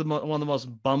 apparently this is one of the most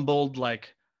bumbled.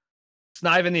 Like, it's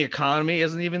not even the economy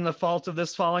isn't even the fault of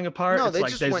this falling apart. No, it's they like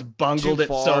just they went bungled it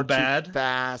so bad, too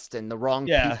fast, and the wrong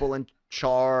people in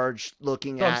charge.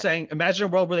 I'm saying, imagine a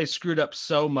world where they screwed up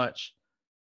so much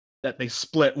that they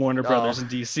split Warner Brothers and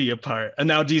DC apart, and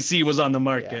now DC was on the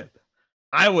market. Yeah.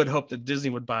 I would hope that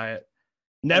Disney would buy it.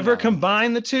 Never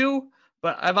combine the two.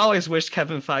 But I've always wished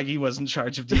Kevin Feige was in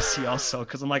charge of DC also,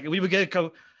 because I'm like, we would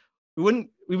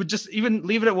just even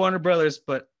leave it at Warner Brothers,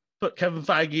 but put Kevin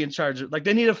Feige in charge of, like,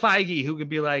 they need a Feige who could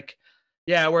be like,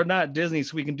 yeah, we're not Disney,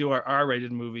 so we can do our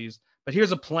R-rated movies, but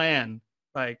here's a plan.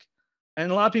 Like,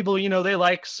 and a lot of people, they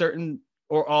like certain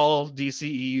or all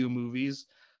DCEU movies,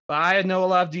 but I know a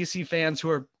lot of DC fans who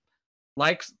are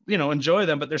like, enjoy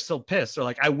them, but they're still pissed. They're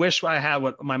like, I wish I had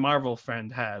what my Marvel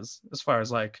friend has, as far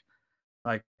as like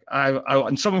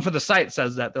and someone for the site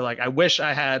says that they're like, I wish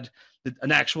I had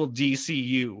an actual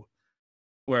DCU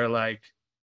where like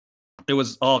it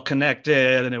was all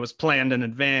connected and it was planned in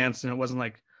advance, and it wasn't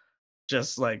like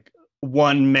just like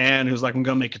one man who's like, I'm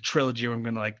gonna make a trilogy where I'm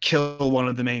gonna like kill one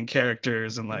of the main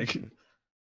characters, and like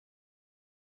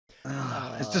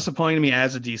it's disappointing to me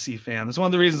as a DC fan. That's one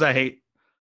of the reasons I hate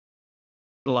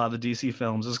a lot of the DC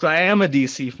films, is because I am a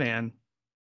DC fan,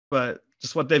 but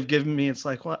just what they've given me, it's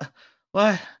like, what?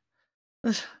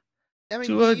 I mean,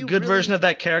 do a good version of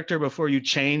that character before you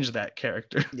change that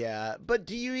character. Yeah, but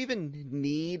do you even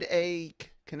need a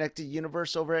connected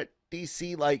universe over at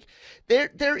DC? Like,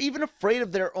 they're even afraid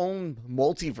of their own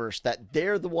multiverse, that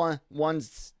they're the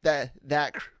ones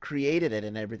that created it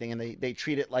and everything, and they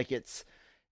treat it like it's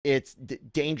it's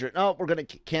dangerous. No, we're going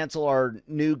to cancel our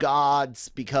New Gods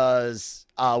because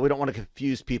we don't want to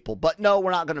confuse people. But no,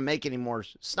 we're not going to make any more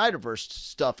Snyderverse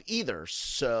stuff either.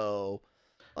 So,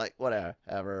 like,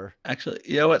 whatever. Actually,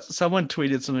 you know what? Someone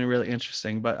tweeted something really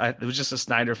interesting, but it was just a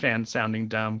Snyder fan sounding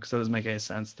dumb because it doesn't make any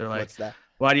sense. They're like, What's that?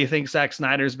 why do you think Zack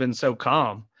Snyder's been so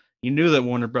calm? He knew that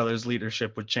Warner Brothers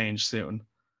leadership would change soon.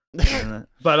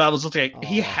 But I was looking at,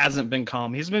 he hasn't been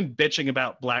calm. He's been bitching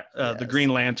about the Green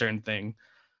Lantern thing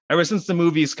ever since the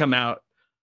movies come out.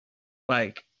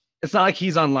 Like, it's not like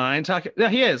he's online talking. Yeah,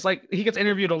 he is. Like, he gets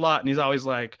interviewed a lot, and he's always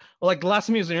like, well, like the last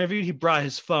time he was interviewed, he brought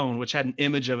his phone, which had an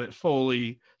image of it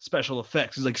fully special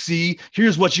effects. He's like, see,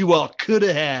 here's what you all could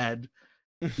have had.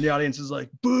 And the audience is like,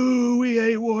 boo, we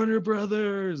hate Warner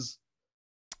Brothers.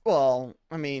 Well,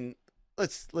 I mean,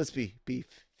 let's be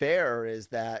fair, is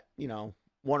that, you know,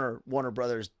 Warner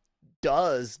Brothers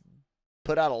does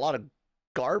put out a lot of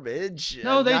garbage.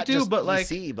 No, they not do, just but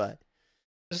DC, like, but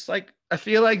just like, I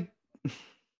feel like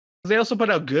they also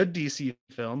put out good DC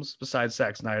films besides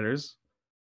Zack Snyder's.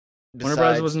 Warner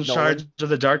Brothers was in charge of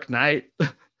The Dark Knight.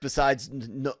 Besides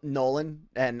Nolan,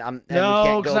 and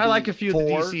no, because I like a few of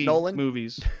the DC Nolan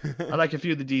movies. I like a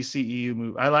few of the DCEU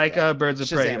movies. I like Birds of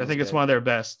Shazam Prey. I think it's good. one of their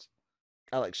best.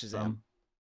 I like Shazam.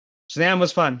 Shazam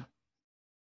was fun.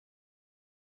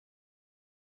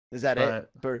 Is that it?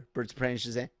 Birds of Prey and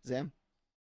Shazam?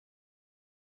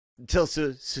 Until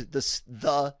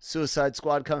the Suicide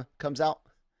Squad comes out?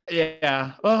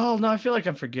 Yeah. Oh, no, I feel like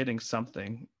I'm forgetting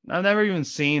something. I've never even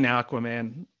seen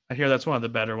Aquaman. I hear that's one of the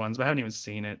better ones, but I haven't even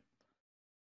seen it.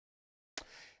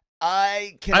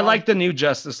 I like the new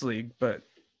Justice League, but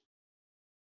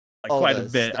quite a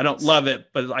bit. I don't love it,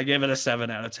 but I gave it a 7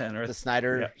 out of 10. Or the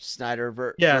Snyder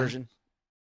version.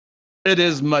 It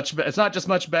is much better. It's not just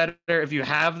much better. If you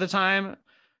have the time,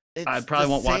 I probably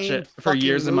won't watch it for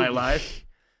years in my life.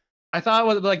 I thought it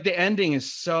was like the ending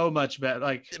is so much better.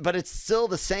 Like, but it's still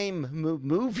the same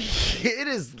movie. It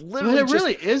is literally. But it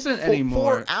really isn't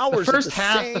anymore. 4 hours. The first of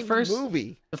half, the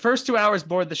movie. The first 2 hours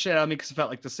bored the shit out of me because it felt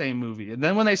like the same movie. And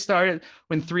then when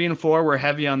 3 and 4 were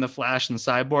heavy on the Flash and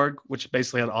Cyborg, which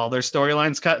basically had all their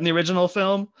storylines cut in the original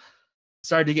film, it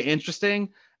started to get interesting.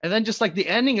 And then just like the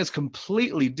ending is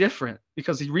completely different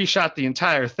because he reshot the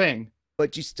entire thing.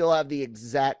 But you still have the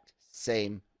exact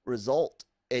same result.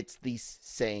 It's the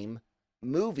same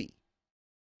movie.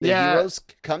 The heroes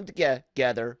come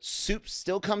together. Soup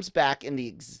still comes back in the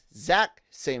exact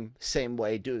same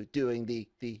way, doing the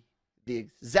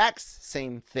exact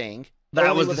same thing.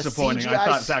 That was disappointing. I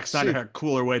thought Zack Snyder had a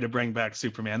cooler way to bring back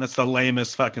Superman. That's the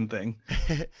lamest fucking thing.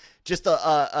 Just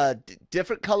a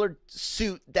different colored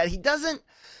suit that he doesn't.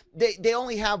 They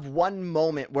only have one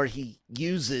moment where he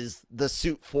uses the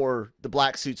suit for the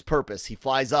black suit's purpose. He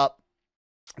flies up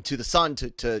to the sun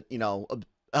to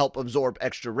help absorb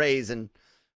extra rays and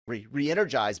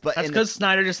re-energize. But that's because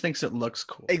Snyder just thinks it looks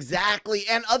cool. Exactly.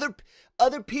 And other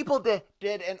people did,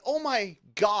 and oh my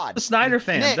God. The Snyder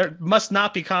fans. Nick, there must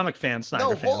not be comic fans,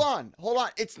 Snyder fans. Hold on.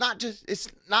 It's not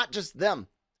just them.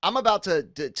 I'm about to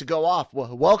go off.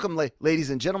 Well, welcome,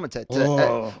 ladies and gentlemen, to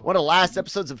one of the last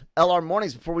episodes of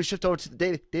LRMornings before we shift over to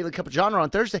the Daily Cup of Genre on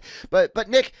Thursday. But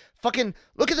Nick, fucking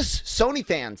look at the Sony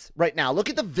fans right now. Look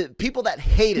at the people that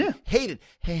hated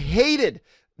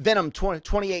Venom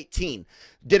 2018.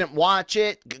 Didn't watch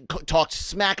it, talked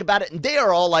smack about it, and they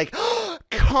are all like, oh,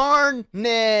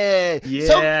 Carnage.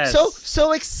 Yes.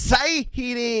 So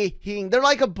exciting. They're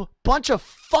like a bunch of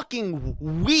fucking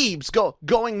weebs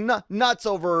going nuts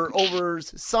over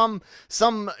some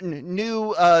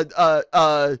new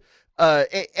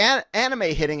anime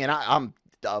hitting, and I'm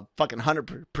fucking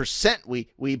 100%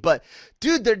 weeb. But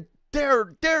dude,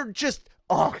 they're just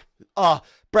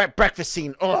breakfast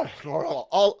scene all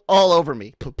over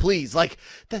me. Please, like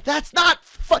that's not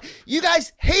fun. You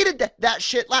guys hated that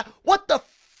shit. What the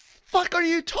fuck are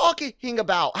you talking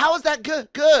about? How is that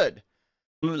good?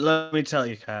 Let me tell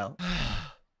you, Kyle.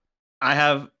 I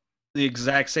have the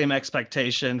exact same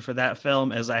expectation for that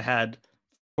film as I had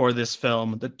for this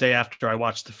film the day after I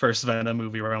watched the first Venom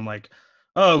movie, where I'm like,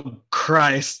 oh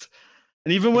Christ.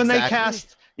 And even when they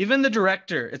cast, even the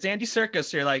director, it's Andy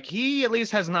Serkis here, like he at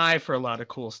least has an eye for a lot of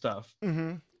cool stuff.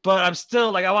 Mm-hmm. But I'm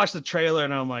still like, I watched the trailer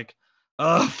and I'm like,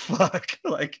 oh fuck.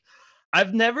 Like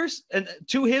I've never, and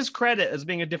to his credit as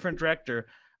being a different director,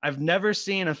 I've never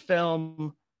seen a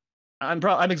film.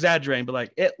 I'm exaggerating, but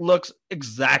like it looks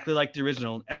exactly like the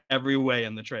original in every way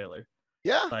in the trailer.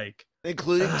 Yeah, like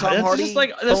including Tom Hardy. It's just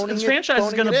like this franchise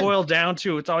is going to boil down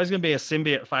to it's always going to be a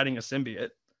symbiote fighting a symbiote.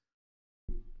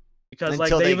 Because like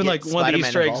they even like one of the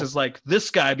Easter eggs is like this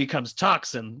guy becomes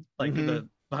Toxin, like the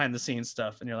behind the scenes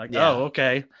stuff, and you're like, oh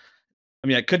okay. I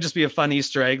mean, it could just be a fun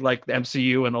Easter egg like the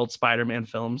MCU and old Spider-Man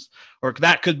films, or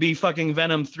that could be fucking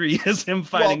Venom 3 as him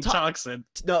fighting Toxin.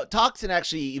 No, Toxin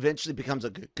actually eventually becomes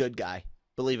a good guy,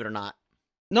 believe it or not.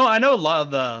 No, I know a lot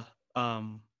of the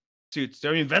suits.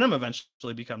 I mean, Venom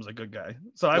eventually becomes a good guy,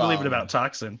 so I believe it about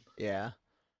Toxin. Yeah.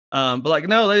 But like,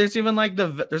 no, there's even like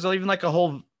a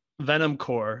whole Venom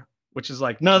Corps, which is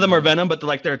like none of them are Venom, but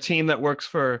they're a team that works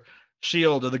for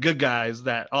Shield, or the good guys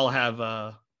that all have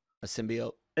a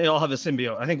symbiote. They all have a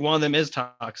symbiote. I think one of them is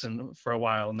Toxin for a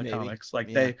while in the comics.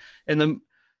 Like they in the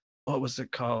what was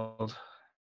it called?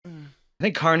 I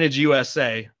think Carnage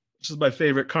USA, which is my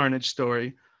favorite Carnage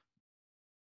story.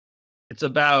 It's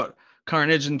about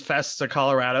Carnage infests a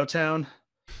Colorado town.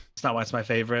 It's not why it's my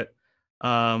favorite.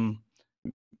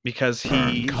 Because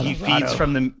he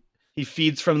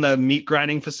feeds from the meat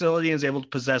grinding facility and is able to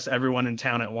possess everyone in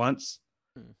town at once.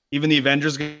 Even the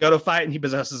Avengers go to fight and he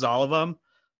possesses all of them.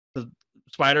 The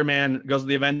Spider-Man goes to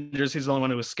the Avengers. He's the only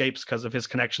one who escapes because of his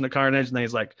connection to Carnage. And then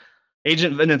he's like,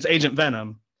 it's Agent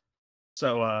Venom.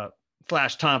 So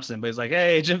Flash Thompson, but he's like,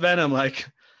 hey, Agent Venom, like,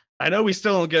 I know we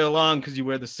still don't get along because you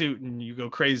wear the suit and you go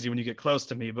crazy when you get close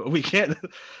to me, but we can't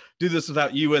do this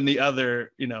without you and the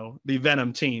other, the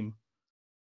Venom team.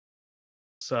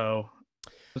 So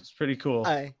it's pretty cool.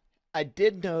 I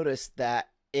did notice that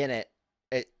in it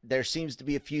there seems to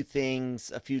be a few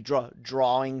things, a few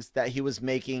drawings that he was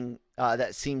making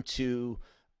that seem to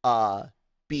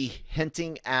be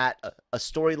hinting at a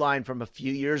storyline from a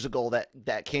few years ago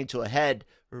that came to a head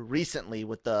recently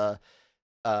with the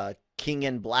King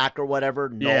in Black or whatever,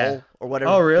 Null or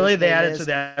whatever. Oh, really? They added to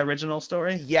the original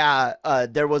story? Yeah,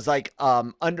 there was like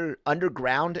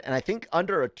underground, and I think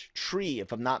under a tree,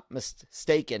 if I'm not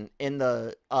mistaken, in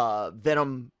the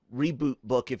Venom reboot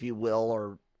book, if you will,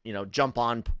 or jump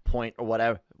on point or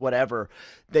whatever,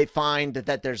 they find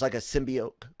that there's like a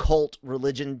symbiote cult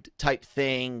religion type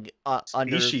thing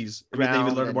species. They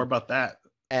even learned more about that.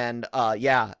 And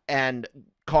and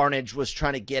Carnage was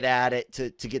trying to get at it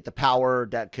to get the power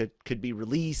that could be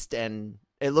released, and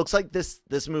it looks like this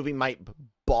movie might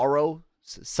borrow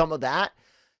some of that,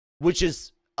 which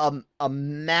is a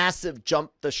massive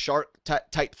jump the shark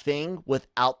type thing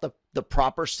without the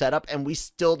proper setup, and we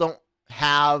still don't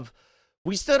have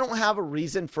a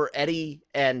reason for Eddie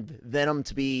and Venom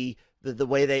to be the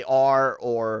way they are,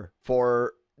 or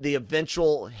for the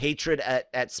eventual hatred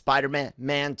at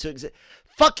Spider-Man to exist.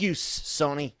 Fuck you,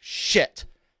 Sony. Shit.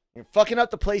 You're fucking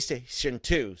up the PlayStation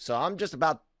 2, so I'm just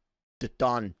about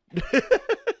done.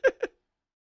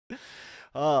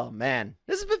 Oh, man.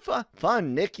 This has been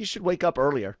fun. Nick, you should wake up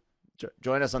earlier.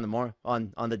 Join us on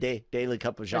the daily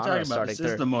cup of genre starting This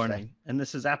is the morning, and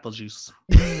this is apple juice.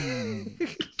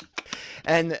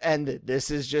 and this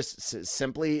is just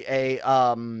simply a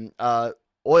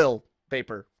oil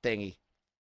vapor thingy.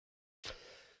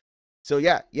 So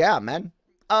yeah, man.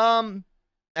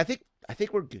 I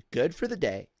think we're good for the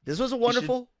day. This was a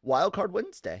wonderful Wildcard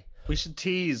Wednesday. We should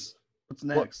tease. What's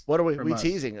next? What are we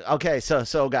teasing? Okay, so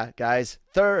guys,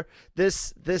 this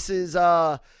is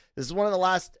one of the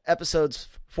last episodes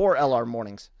for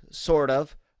LRMornings, sort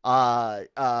of.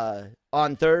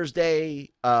 On Thursday,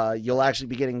 you'll actually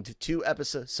be getting to 2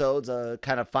 episodes,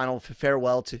 kind of final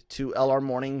farewell to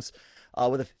LRMornings,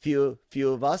 with a few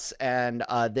of us, and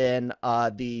then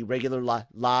the regular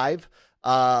live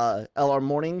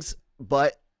LRMornings,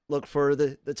 but look for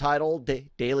the title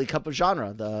Daily Cup of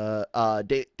Genre,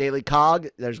 the Daily Cog.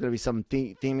 There's going to be some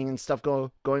theming and stuff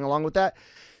going along with that.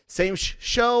 Same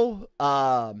show,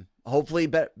 hopefully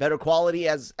better quality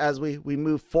as we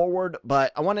move forward,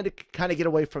 but I wanted to kind of get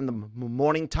away from the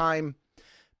morning time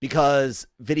because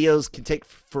videos can take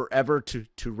forever to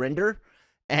render,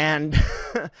 and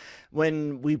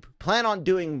when we plan on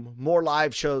doing more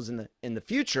live shows in the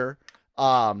future,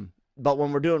 but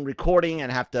when we're doing recording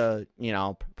and have to,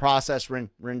 process,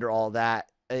 render all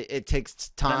that, it takes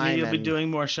time. You'll be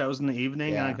doing more shows in the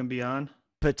evening, and I can be on?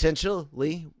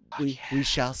 Potentially. We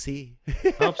shall see.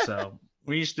 Hope so.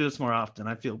 We should do this more often.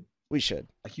 I feel we should.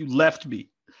 Like you left me.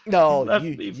 No,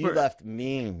 you left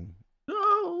me.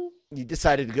 No. You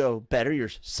decided to go better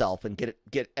yourself and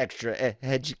get extra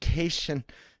education.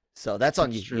 So that's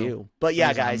on you. But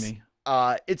yeah, guys,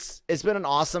 it's been an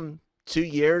awesome 2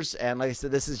 years, and like I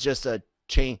said, this is just a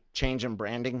change in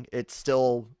branding. It's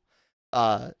still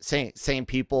same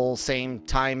people, same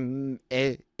time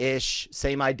ish,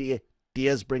 same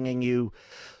ideas, bringing you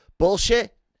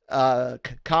bullshit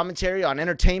commentary on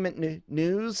entertainment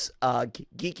news,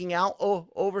 geeking out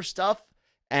over stuff,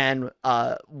 and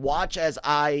watch as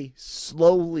I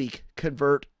slowly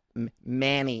convert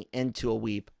Manny into a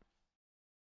weep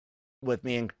with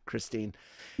me and Christine.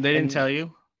 They didn't tell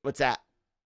you? What's that?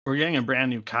 We're getting a brand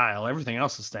new Kyle. Everything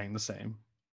else is staying the same.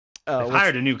 They've What's-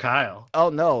 hired a new Kyle. Oh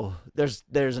no, there's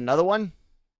another one.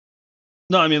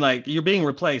 No, I mean, like, you're being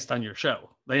replaced on your show.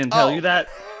 They didn't tell you that.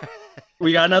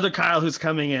 We got another Kyle who's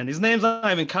coming in. His name's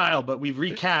not even Kyle, but we've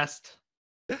recast.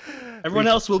 Everyone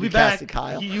else will be back.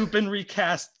 Kyle. You've been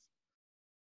recast.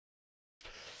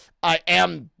 I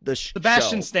am the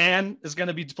Sebastian show. Stan is going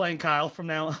to be playing Kyle from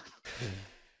now on.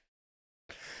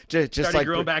 Just Starting like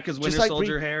growing back his Winter like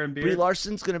Soldier hair and beard. Brie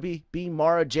Larson's gonna be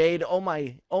Mara Jade. Oh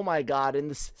my God! In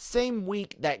the same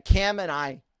week that Cam and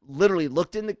I literally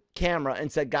looked in the camera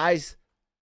and said, "Guys,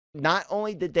 not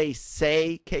only did they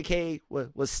say KK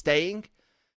was staying,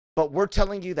 but we're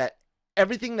telling you that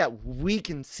everything that we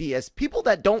can see as people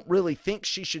that don't really think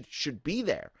she should be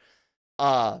there,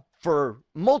 for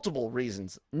multiple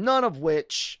reasons, none of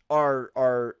which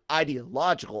are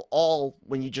ideological. All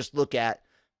when you just look at,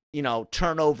 you know,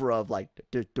 turnover of like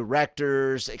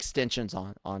directors, extensions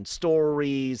on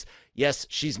stories. Yes,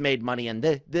 she's made money in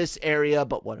this area,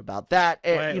 but what about that?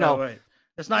 Wait.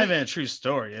 It's not even a true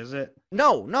story, is it?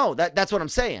 No, that's what I'm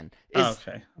saying. Is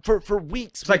Okay. For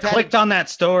weeks. So I clicked on that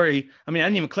story. I mean, I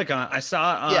didn't even click on it. I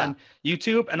saw it on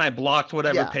YouTube and I blocked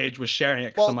whatever page was sharing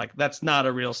it because I'm like, that's not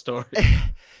a real story.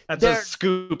 That's a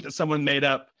scoop that someone made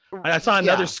up. And I saw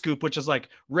another scoop, which is like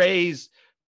Ray's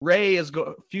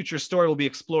future story will be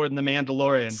explored in The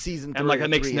Mandalorian. Season 3. And like, that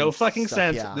makes no fucking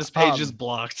sense. Yeah. This page is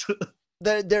blocked.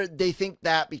 They think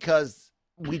that because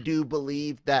we do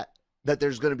believe that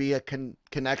there's going to be a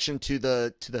connection to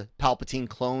the Palpatine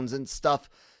clones and stuff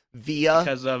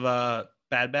because of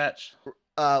Bad Batch.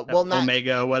 Well, not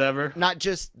Omega, whatever. Not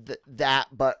just that,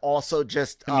 but also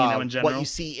just in general. what you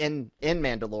see in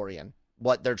Mandalorian.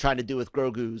 What they're trying to do with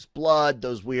Grogu's blood,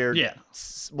 those weird,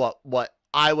 what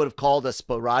I would have called a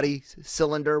Sporati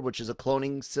cylinder, which is a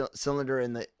cloning cylinder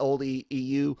in the old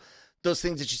EU. Those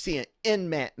things that you see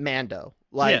in Mando.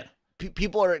 Like,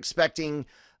 people are expecting,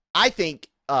 I think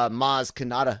Maz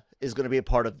Kanata is going to be a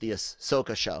part of the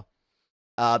Ahsoka show.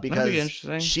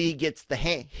 Because she gets the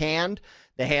hand.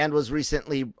 The hand was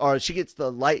recently, or she gets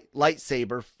the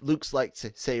lightsaber, Luke's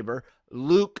lightsaber,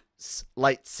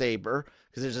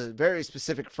 because there's a very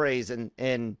specific phrase in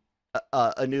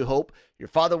A New Hope. Your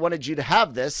father wanted you to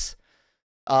have this.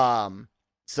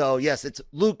 So yes, it's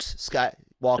Luke's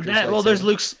Skywalker's lightsaber. There's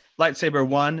Luke's lightsaber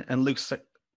 1 and Luke's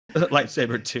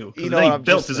lightsaber 2. You know, he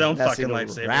built his own fucking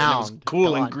lightsaber. And it was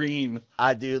cool and green.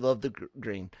 I do love the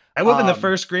green. That would have been the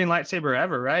first green lightsaber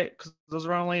ever, right? Because those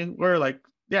were like,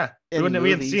 we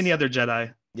hadn't seen any other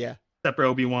Jedi. Yeah. Except for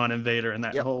Obi-Wan and Vader and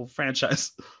that whole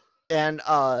franchise. And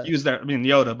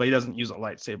Yoda, but he doesn't use a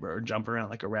lightsaber or jump around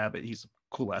like a rabbit. He's a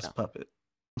cool ass puppet.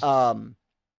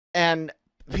 And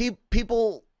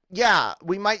people,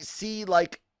 we might see,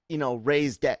 like, you know,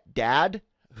 Rey's dad,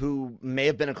 who may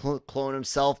have been a clone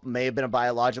himself, may have been a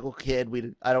biological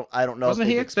kid. I don't know. Wasn't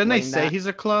he? Didn't they say he's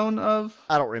a clone of?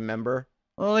 I don't remember.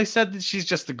 Well, they said that she's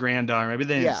just the granddaughter. Maybe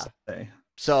they didn't say.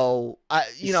 So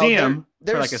you know, see him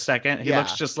for like a second. He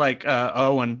looks just like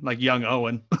Owen, like young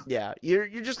Owen. Yeah, you're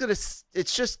just gonna.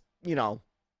 It's just, you know,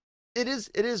 it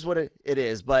is what it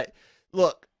is. But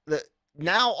look,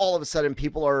 now all of a sudden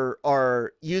people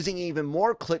are using even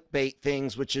more clickbait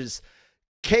things, which is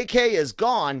KK is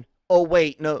gone. Oh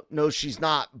wait, no, she's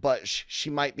not, but she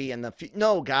might be in the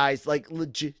no, guys, like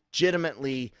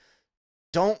legitimately,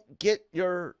 don't get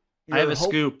your I have a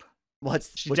scoop.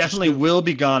 She definitely will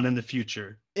be gone in the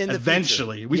future.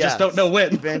 Eventually. We just don't know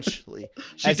when. Eventually.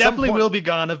 She definitely will be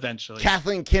gone eventually.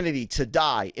 Kathleen Kennedy to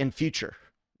die in future.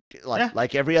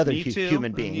 Like every other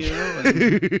human being.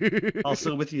 You,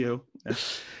 also with you. Yeah.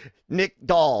 Nick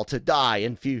Dahl to die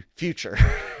in future.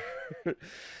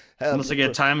 Unless I get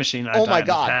a time machine. Oh my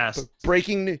God.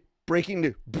 Breaking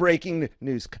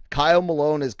news. Kyle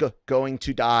Malone is going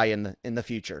to die in the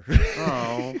future.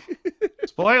 Oh.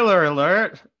 Spoiler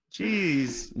alert.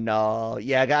 Jeez. No.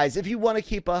 Yeah, guys, if you want to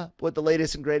keep up with the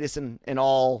latest and greatest in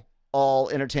all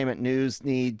entertainment news,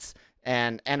 needs,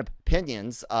 and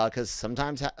opinions, because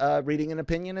sometimes reading an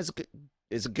opinion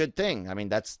is a good thing. I mean,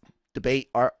 that's debate,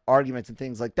 arguments, and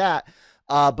things like that.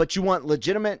 But you want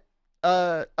legitimate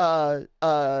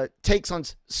takes on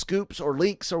scoops or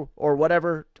leaks or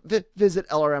whatever, visit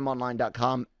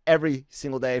LRMonline.com every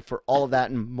single day for all of that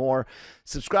and more.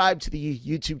 Subscribe to the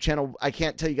YouTube channel. I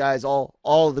can't tell you guys all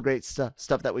of the great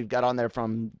stuff that we've got on there,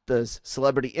 from the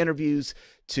celebrity interviews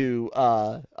to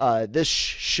this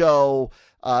show,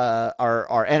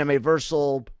 our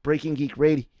Anime-Versal Breaking Geek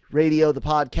Radio, the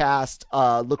podcast.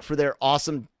 Look for their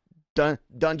awesome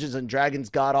Dungeons and Dragons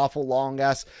god awful long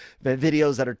ass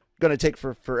videos that are gonna take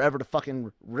forever to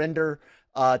fucking render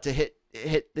to hit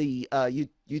hit the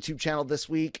YouTube channel this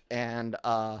week and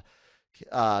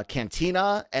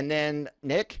Cantina, and then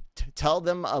Nick, tell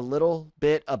them a little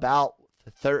bit about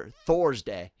Thor's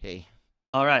Day. Hey.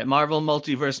 All right, Marvel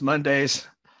Multiverse Mondays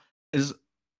is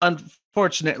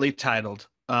unfortunately titled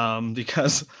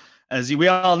because, as we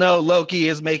all know, Loki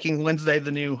is making Wednesday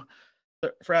the new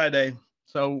Friday.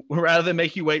 So rather than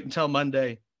make you wait until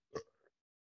Monday,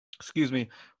 excuse me,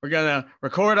 we're gonna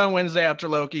record on Wednesday after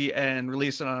Loki and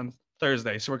release it on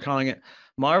Thursday. So we're calling it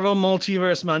Marvel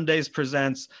Multiverse Mondays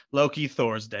presents Loki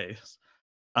Thor's Days.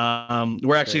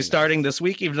 We're actually starting this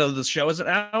week, even though the show isn't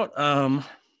out.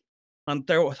 On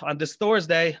this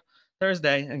Thursday,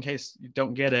 in case you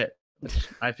don't get it, which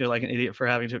I feel like an idiot for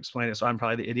having to explain it, so I'm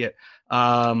probably the idiot.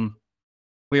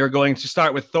 We are going to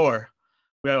start with Thor.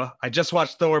 I just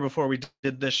watched Thor before we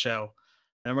did this show.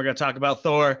 And we're going to talk about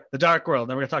Thor, The Dark World.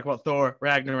 Then we're going to talk about Thor,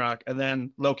 Ragnarok. And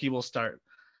then Loki will start.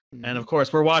 Mm-hmm. And of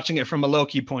course, we're watching it from a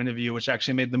Loki point of view, which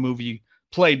actually made the movie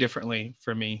play differently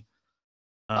for me.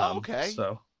 Okay.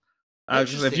 So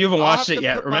if you haven't watched it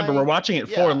yet, remember, we're watching it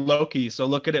for Loki. So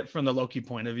look at it from the Loki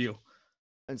point of view.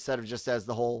 Instead of just as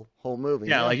the whole movie.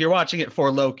 Yeah, like you're watching it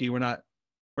for Loki. We're not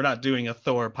doing a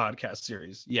Thor podcast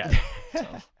series yet. So.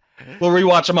 We'll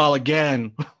rewatch them all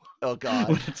again. Oh God!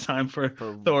 When it's time for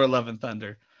Thor: Love and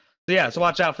Thunder. So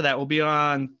watch out for that. We'll be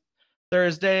on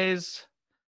Thursdays.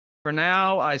 For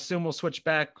now, I assume we'll switch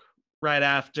back right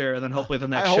after, and then hopefully the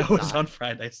next show is on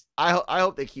Fridays. I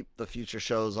hope they keep the future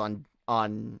shows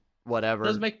on whatever. It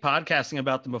does make podcasting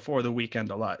about them before the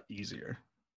weekend a lot easier.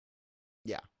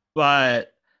 Yeah,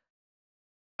 but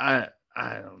I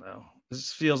don't know.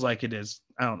 This feels like it is.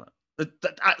 I don't know.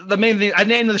 The main thing I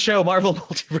named the show Marvel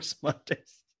Multiverse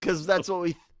Mondays because that's what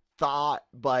we thought.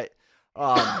 But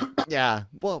yeah.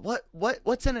 Well,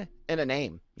 what's in a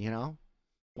name? You know,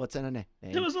 what's in a name?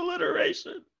 It was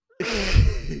alliteration.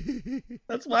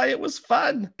 That's why it was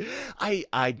fun.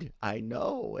 I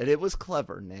know, and it was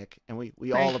clever, Nick, and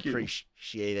we all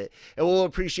appreciate it. And we'll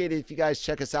appreciate it if you guys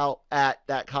check us out at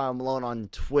that Kyle Malone on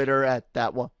Twitter, at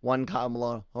that one Kyle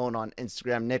Malone on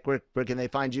Instagram. Nick, where can they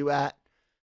find you at?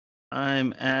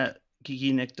 I'm at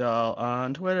Geeky Nick Doll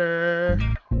on Twitter.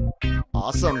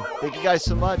 Awesome. Thank you guys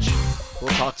so much.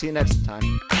 We'll talk to you next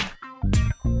time.